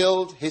to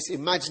build his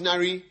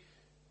imaginary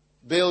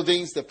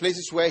buildings, the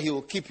places where he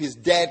will keep his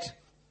dead,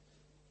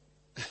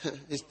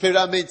 his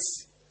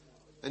pyramids.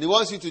 And he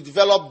wants you to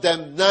develop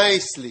them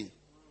nicely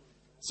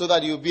so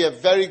that you'll be a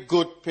very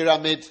good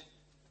pyramid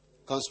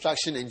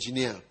construction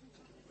engineer.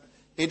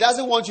 He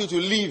doesn't want you to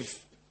leave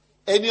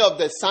any of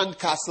the sand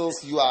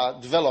castles you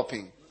are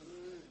developing.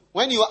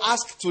 When you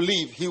ask to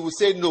leave, he will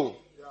say no.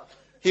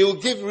 He will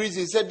give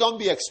reasons. He said, don't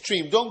be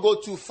extreme. Don't go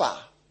too far.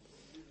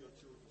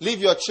 Leave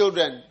your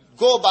children.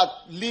 Go, but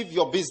leave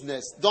your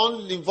business.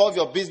 Don't involve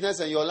your business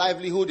and your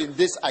livelihood in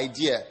this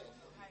idea.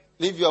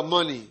 Leave your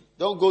money.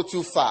 Don't go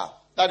too far.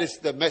 That is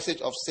the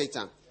message of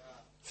Satan,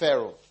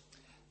 Pharaoh.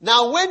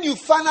 Now, when you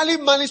finally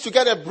manage to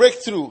get a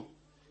breakthrough,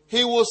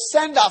 he will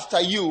send after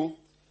you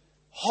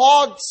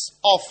hordes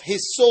of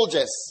his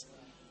soldiers,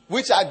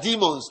 which are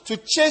demons, to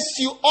chase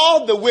you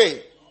all the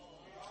way.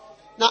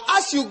 Now,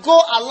 as you go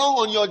along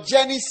on your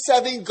journey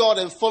serving God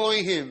and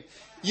following him,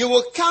 you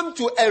will come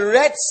to a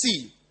Red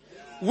Sea,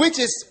 which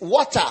is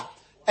water.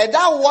 And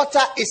that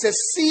water is a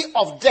sea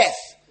of death,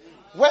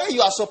 where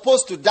you are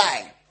supposed to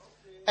die.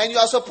 And you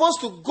are supposed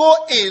to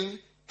go in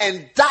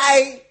and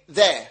die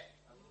there.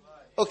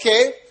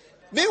 Okay?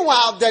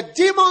 Meanwhile, the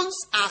demons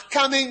are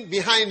coming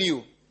behind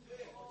you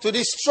to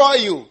destroy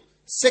you.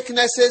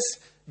 Sicknesses,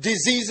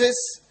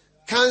 diseases,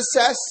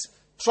 cancers,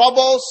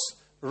 troubles,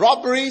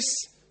 robberies,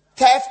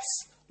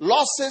 thefts,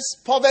 losses,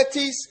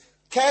 poverties,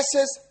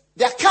 curses.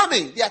 They are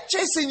coming. They are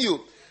chasing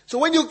you. So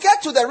when you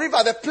get to the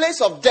river, the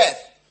place of death,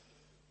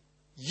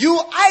 you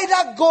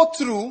either go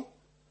through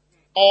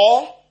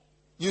or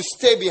you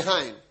stay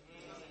behind.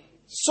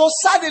 So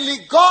suddenly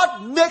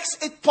God makes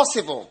it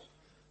possible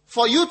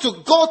for you to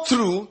go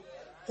through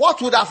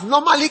what would have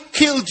normally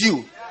killed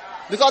you.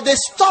 Because they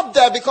stopped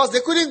there because they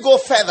couldn't go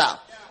further.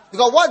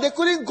 Because what they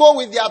couldn't go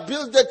with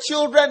their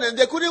children, and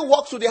they couldn't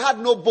walk, so they had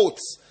no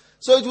boats.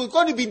 So it was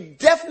going to be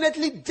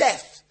definitely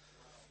death.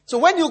 So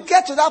when you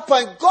get to that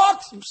point, God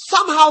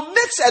somehow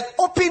makes an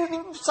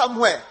opening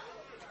somewhere.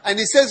 And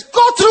he says,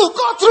 go through,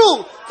 go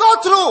through, go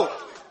through.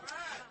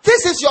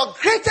 This is your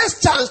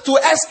greatest chance to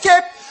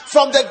escape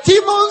from the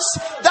demons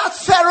that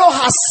Pharaoh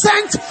has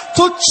sent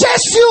to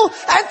chase you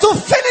and to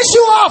finish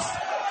you off.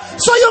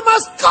 So you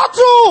must go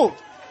through.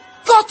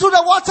 Go through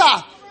the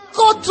water.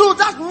 Go through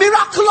that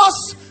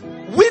miraculous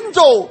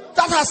window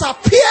that has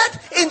appeared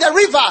in the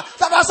river,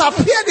 that has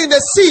appeared in the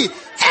sea.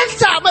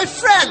 Enter, my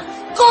friend.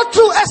 Go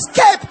through,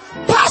 escape,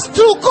 pass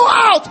through, go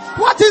out.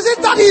 What is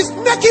it that he's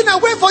making a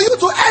way for you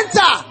to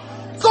enter?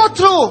 Go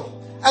through.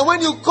 And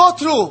when you go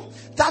through,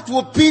 that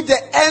will be the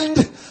end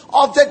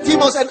of the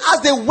demons. And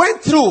as they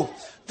went through,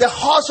 the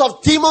hordes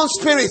of demon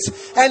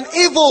spirits and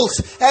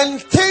evils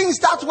and things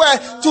that were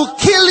to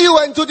kill you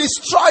and to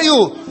destroy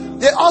you,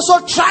 they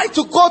also tried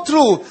to go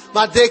through,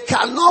 but they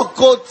cannot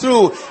go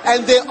through,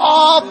 and they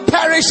all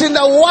perish in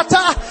the water.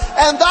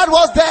 And that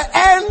was the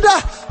end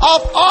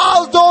of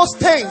all those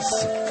things.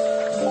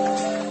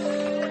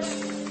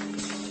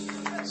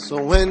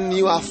 So when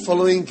you are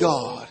following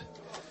God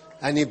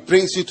and he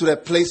brings you to a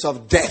place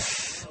of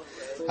death,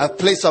 a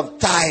place of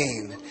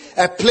dying,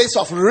 a place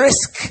of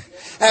risk,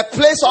 a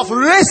place of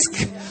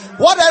risk.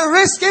 What a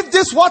risk if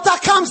this water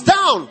comes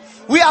down.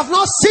 We have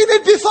not seen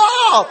it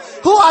before.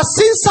 Who has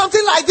seen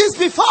something like this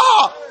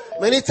before?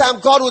 Many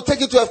times God will take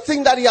you to a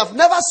thing that you have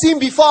never seen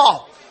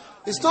before.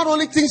 It's not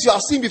only things you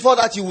have seen before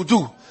that you will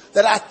do.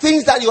 There are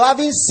things that you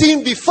haven't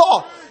seen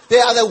before. They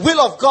are the will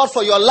of God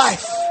for your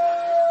life.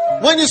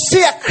 When you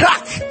see a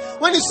crack,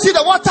 when you see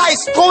the water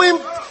is going,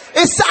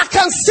 I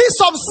can see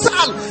some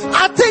sun.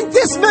 I think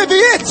this may be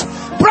it.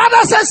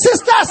 Brothers and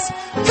sisters,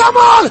 come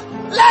on.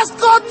 Let's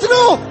go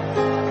through.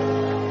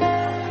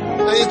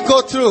 And you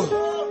go through.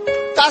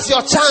 That's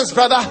your chance,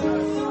 brother.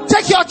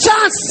 Take your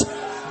chance.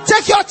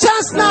 Take your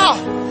chance now.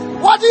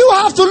 What do you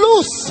have to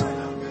lose?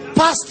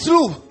 Pass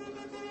through.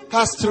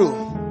 Pass through.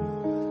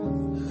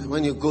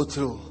 When you go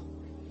through,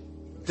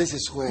 this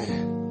is where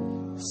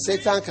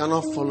Satan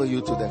cannot follow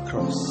you to the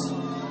cross.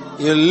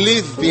 You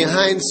leave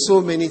behind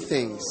so many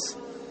things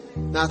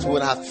that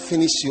would have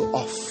finished you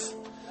off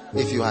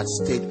if you had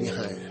stayed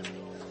behind.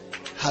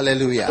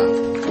 Hallelujah.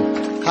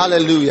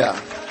 Hallelujah.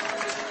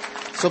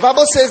 So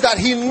Bible says that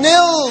he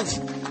nailed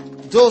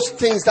those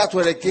things that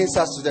were against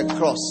us to the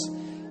cross,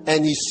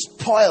 and he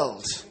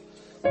spoiled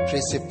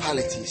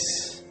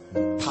principalities,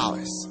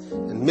 powers,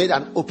 and made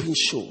an open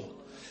show.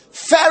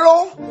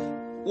 Pharaoh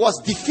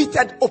was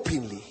defeated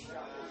openly.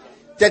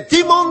 The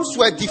demons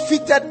were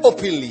defeated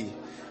openly.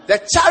 The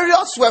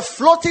chariots were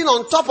floating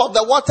on top of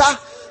the water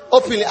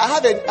openly. I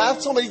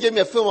have somebody gave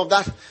me a film of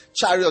that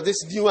chariot,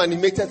 this new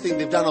animated thing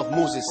they've done of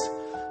Moses.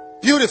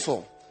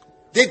 Beautiful.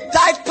 They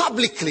died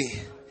publicly.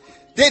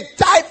 They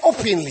died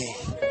openly.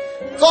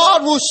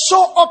 God will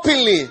show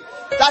openly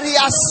that he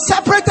has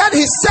separated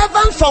his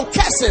servant from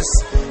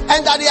curses,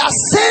 and that he has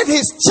saved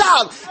his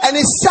child and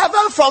his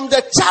servant from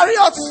the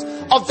chariots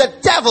of the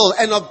devil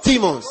and of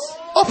demons.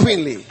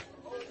 Openly.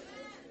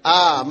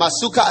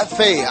 Masuka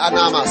Fe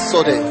Anama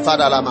Sode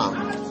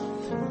Fadalama.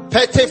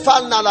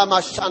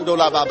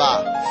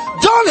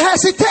 Don't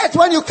hesitate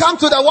when you come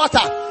to the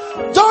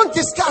water. Don't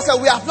discuss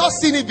it. We have not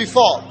seen it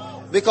before.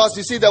 Because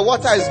you see, the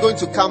water is going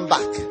to come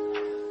back.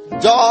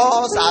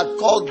 Doors are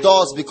called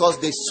doors because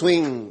they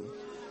swing,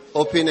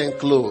 open and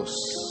close.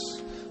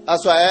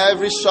 That's why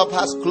every shop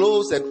has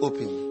close and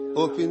open,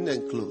 open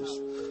and close,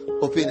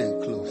 open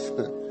and close.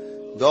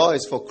 Door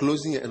is for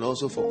closing and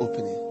also for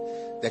opening.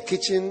 The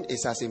kitchen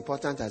is as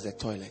important as the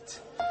toilet.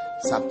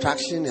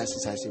 Subtraction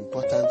is as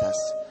important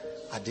as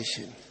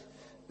addition.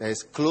 There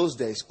is close,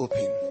 there is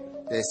open.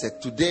 They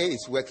said today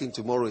is working,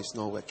 tomorrow is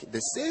not working. The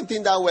same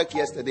thing that worked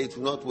yesterday, it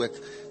will not work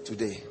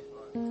today.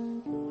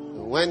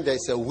 When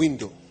there's a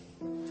window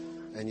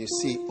and you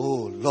see,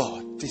 oh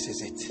Lord, this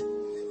is it.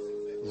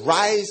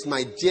 Rise,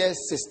 my dear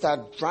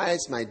sister,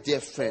 rise, my dear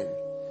friend.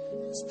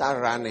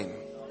 Start running.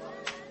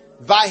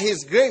 By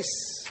his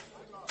grace,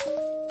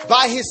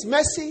 by his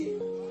mercy,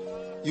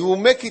 you will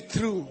make it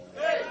through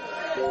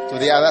to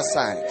the other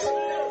side.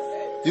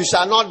 You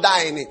shall not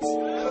die in it.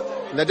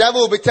 And the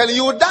devil will be telling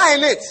you, you will die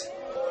in it.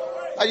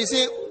 But you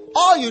see,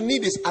 all you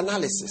need is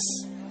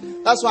analysis.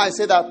 That's why I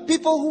say that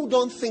people who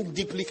don't think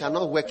deeply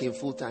cannot work in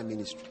full-time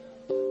ministry.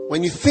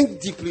 When you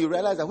think deeply, you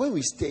realize that when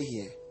we stay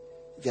here,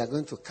 they are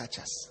going to catch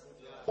us.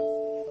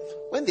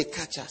 When they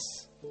catch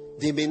us,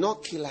 they may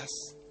not kill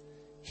us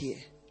here,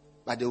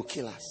 but they will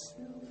kill us.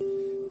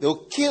 They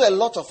will kill a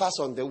lot of us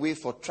on the way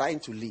for trying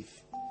to live.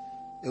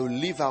 They will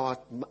leave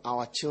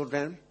our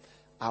children,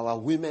 our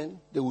women.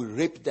 They will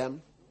rape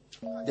them.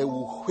 They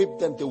will whip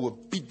them. They will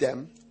beat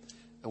them.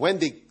 And when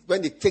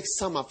they take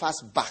some of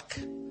us back,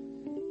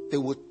 they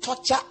will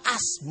torture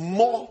us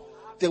more.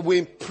 They will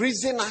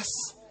imprison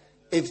us.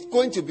 It's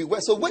going to be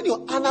worse. So when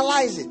you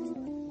analyze it,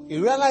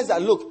 you realize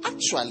that, look,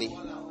 actually,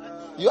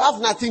 You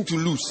have nothing to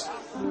lose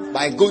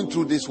by going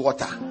through this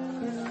water.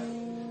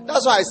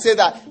 That's why I say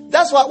that.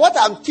 That's what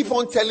I'm keep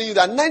on telling you,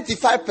 that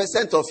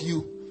 95% of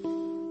you,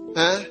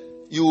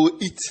 you will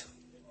eat,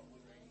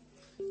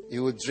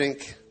 you will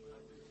drink,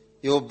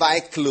 you will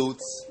buy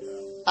clothes.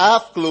 I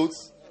have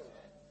clothes.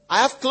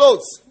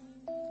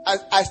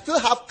 I still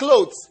have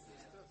clothes.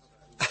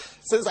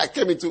 Since I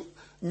came into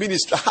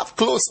ministry, I have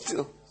clothes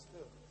still.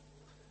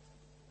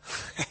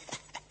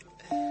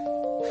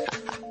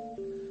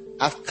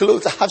 I have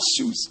clothes, I have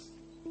shoes.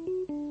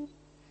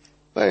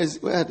 Where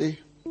are they?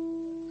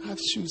 I have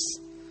shoes.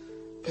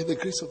 By the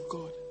grace of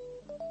God.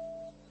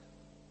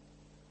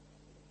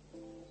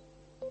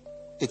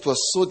 It was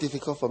so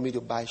difficult for me to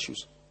buy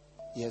shoes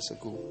years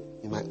ago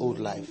in my old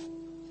life.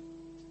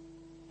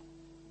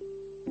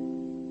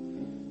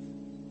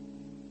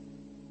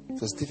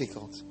 It was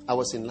difficult. I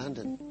was in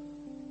London.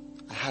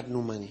 I had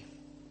no money.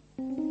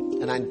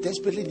 And I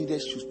desperately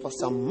needed shoes. For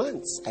some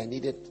months I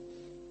needed,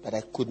 but I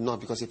could not,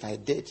 because if I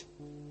did,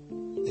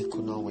 it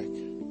could not work.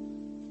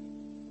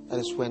 That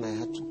is when I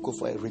had to go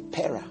for a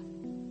repairer.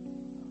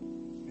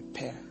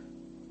 Repair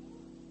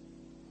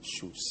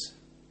shoes.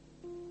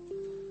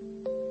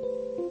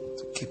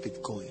 To keep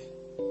it going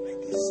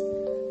like this.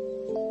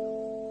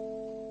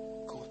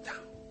 Go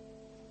down.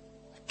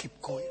 I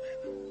keep going.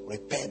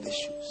 Repair the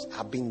shoes.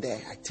 I've been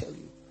there, I tell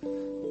you.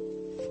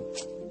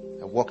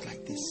 I walk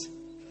like this.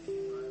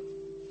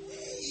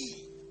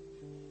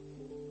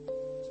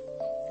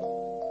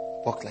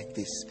 Walk like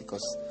this,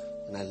 because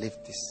when I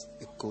lift this,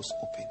 it goes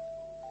open.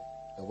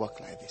 I walk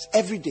like this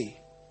every day.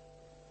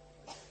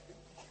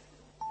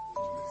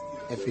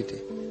 Every day.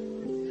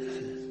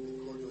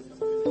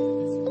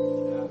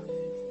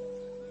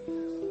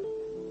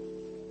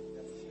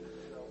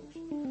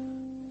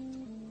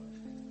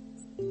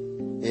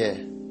 Yeah,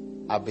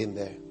 I've been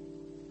there.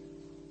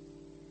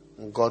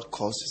 And God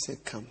calls to say,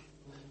 come.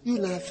 You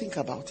now think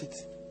about it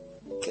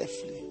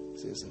carefully. He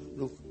says,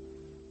 look,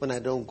 when I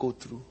don't go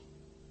through,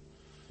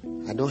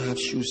 I don't have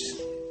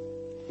shoes.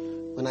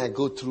 When I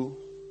go through,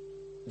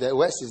 the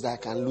worst is that I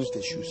can lose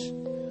the shoes.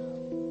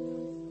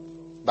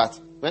 But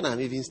when I'm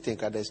even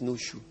stinker, there's no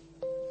shoe.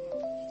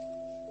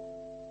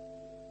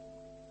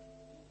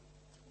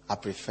 I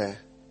prefer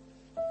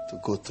to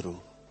go through.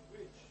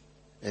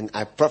 And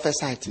I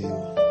prophesy to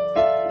you,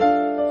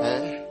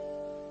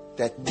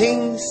 the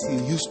things you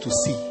used to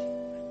see,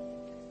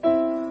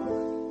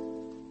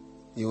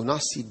 you will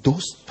not see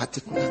those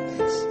particular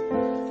things.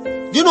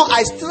 You know,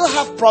 I still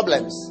have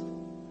problems.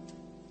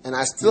 And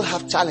I still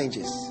have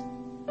challenges.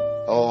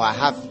 Oh, I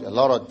have a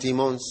lot of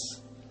demons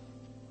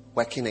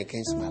working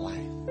against my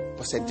life.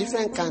 But it's a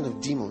different kind of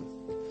demon.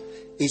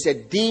 It's a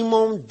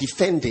demon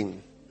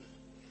defending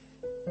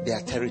their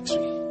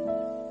territory.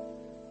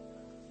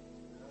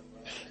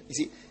 You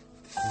see,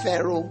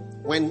 Pharaoh,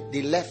 when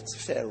they left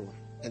Pharaoh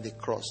and they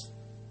crossed,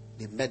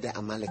 they met the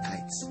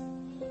Amalekites.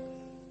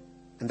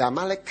 And the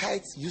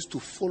Amalekites used to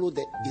follow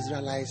the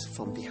Israelites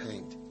from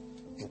behind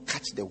and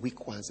catch the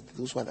weak ones.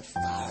 Those were the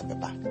far at the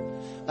back.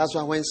 That's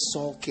why when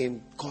Saul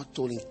came, God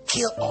told him,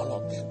 kill all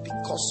of them,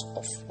 because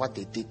of what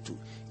they did to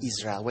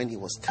Israel when he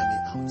was coming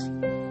out.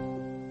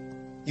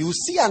 You will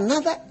see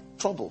another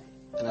trouble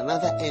and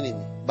another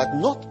enemy, but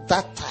not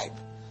that type.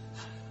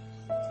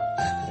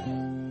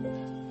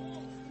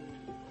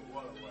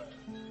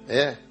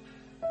 Yeah.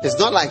 It's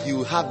not like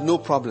you have no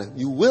problem.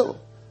 You will,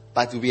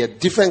 but it will be a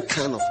different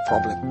kind of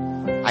problem.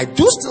 I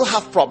do still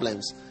have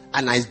problems,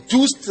 and I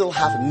do still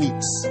have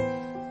needs.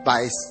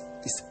 But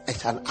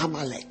it's an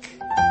Amalek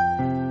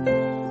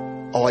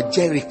or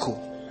Jericho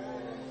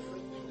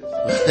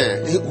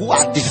who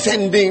are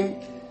defending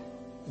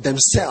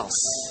themselves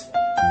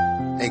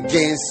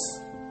against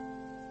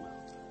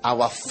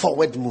our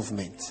forward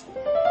movement.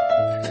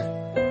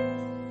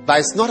 But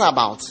it's not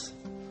about,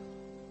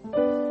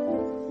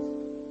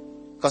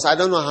 because I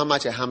don't know how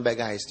much a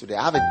hamburger is today.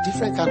 I have a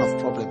different kind of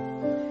problem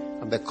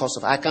from the cost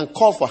of. I can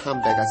call for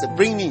hamburger. I say,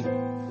 bring me.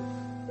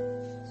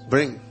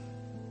 Bring.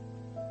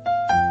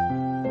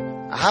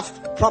 I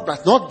have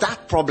problems, not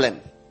that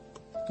problem.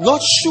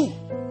 Not shoe.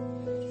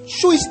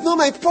 Shoe is not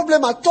my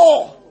problem at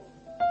all.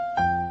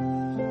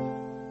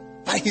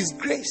 By His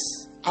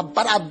grace.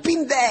 But I've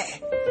been there.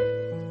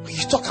 When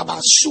you talk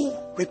about shoe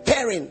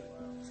repairing,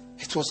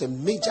 it was a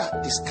major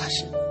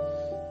discussion.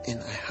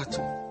 And I had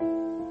to.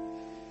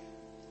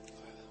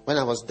 When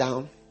I was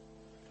down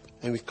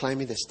and we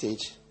climbing the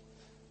stage,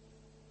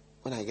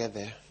 when I get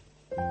there,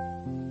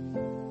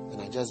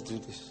 and I just do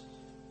this.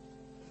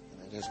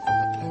 Just go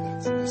up like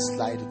that and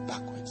slide it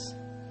backwards.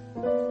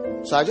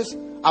 So I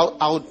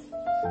would,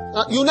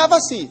 you never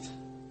see it.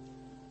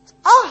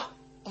 I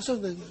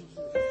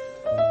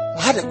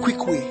had a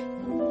quick way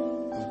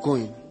of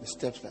going the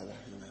steps like that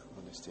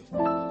on the stage.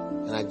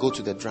 And I go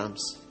to the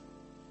drums.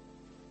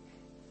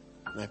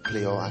 And I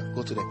play, or I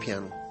go to the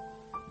piano.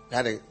 I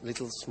had a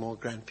little small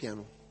grand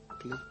piano.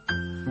 Play.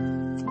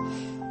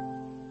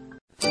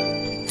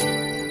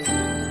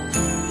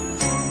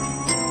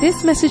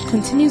 This message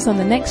continues on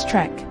the next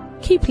track.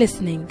 Keep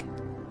listening.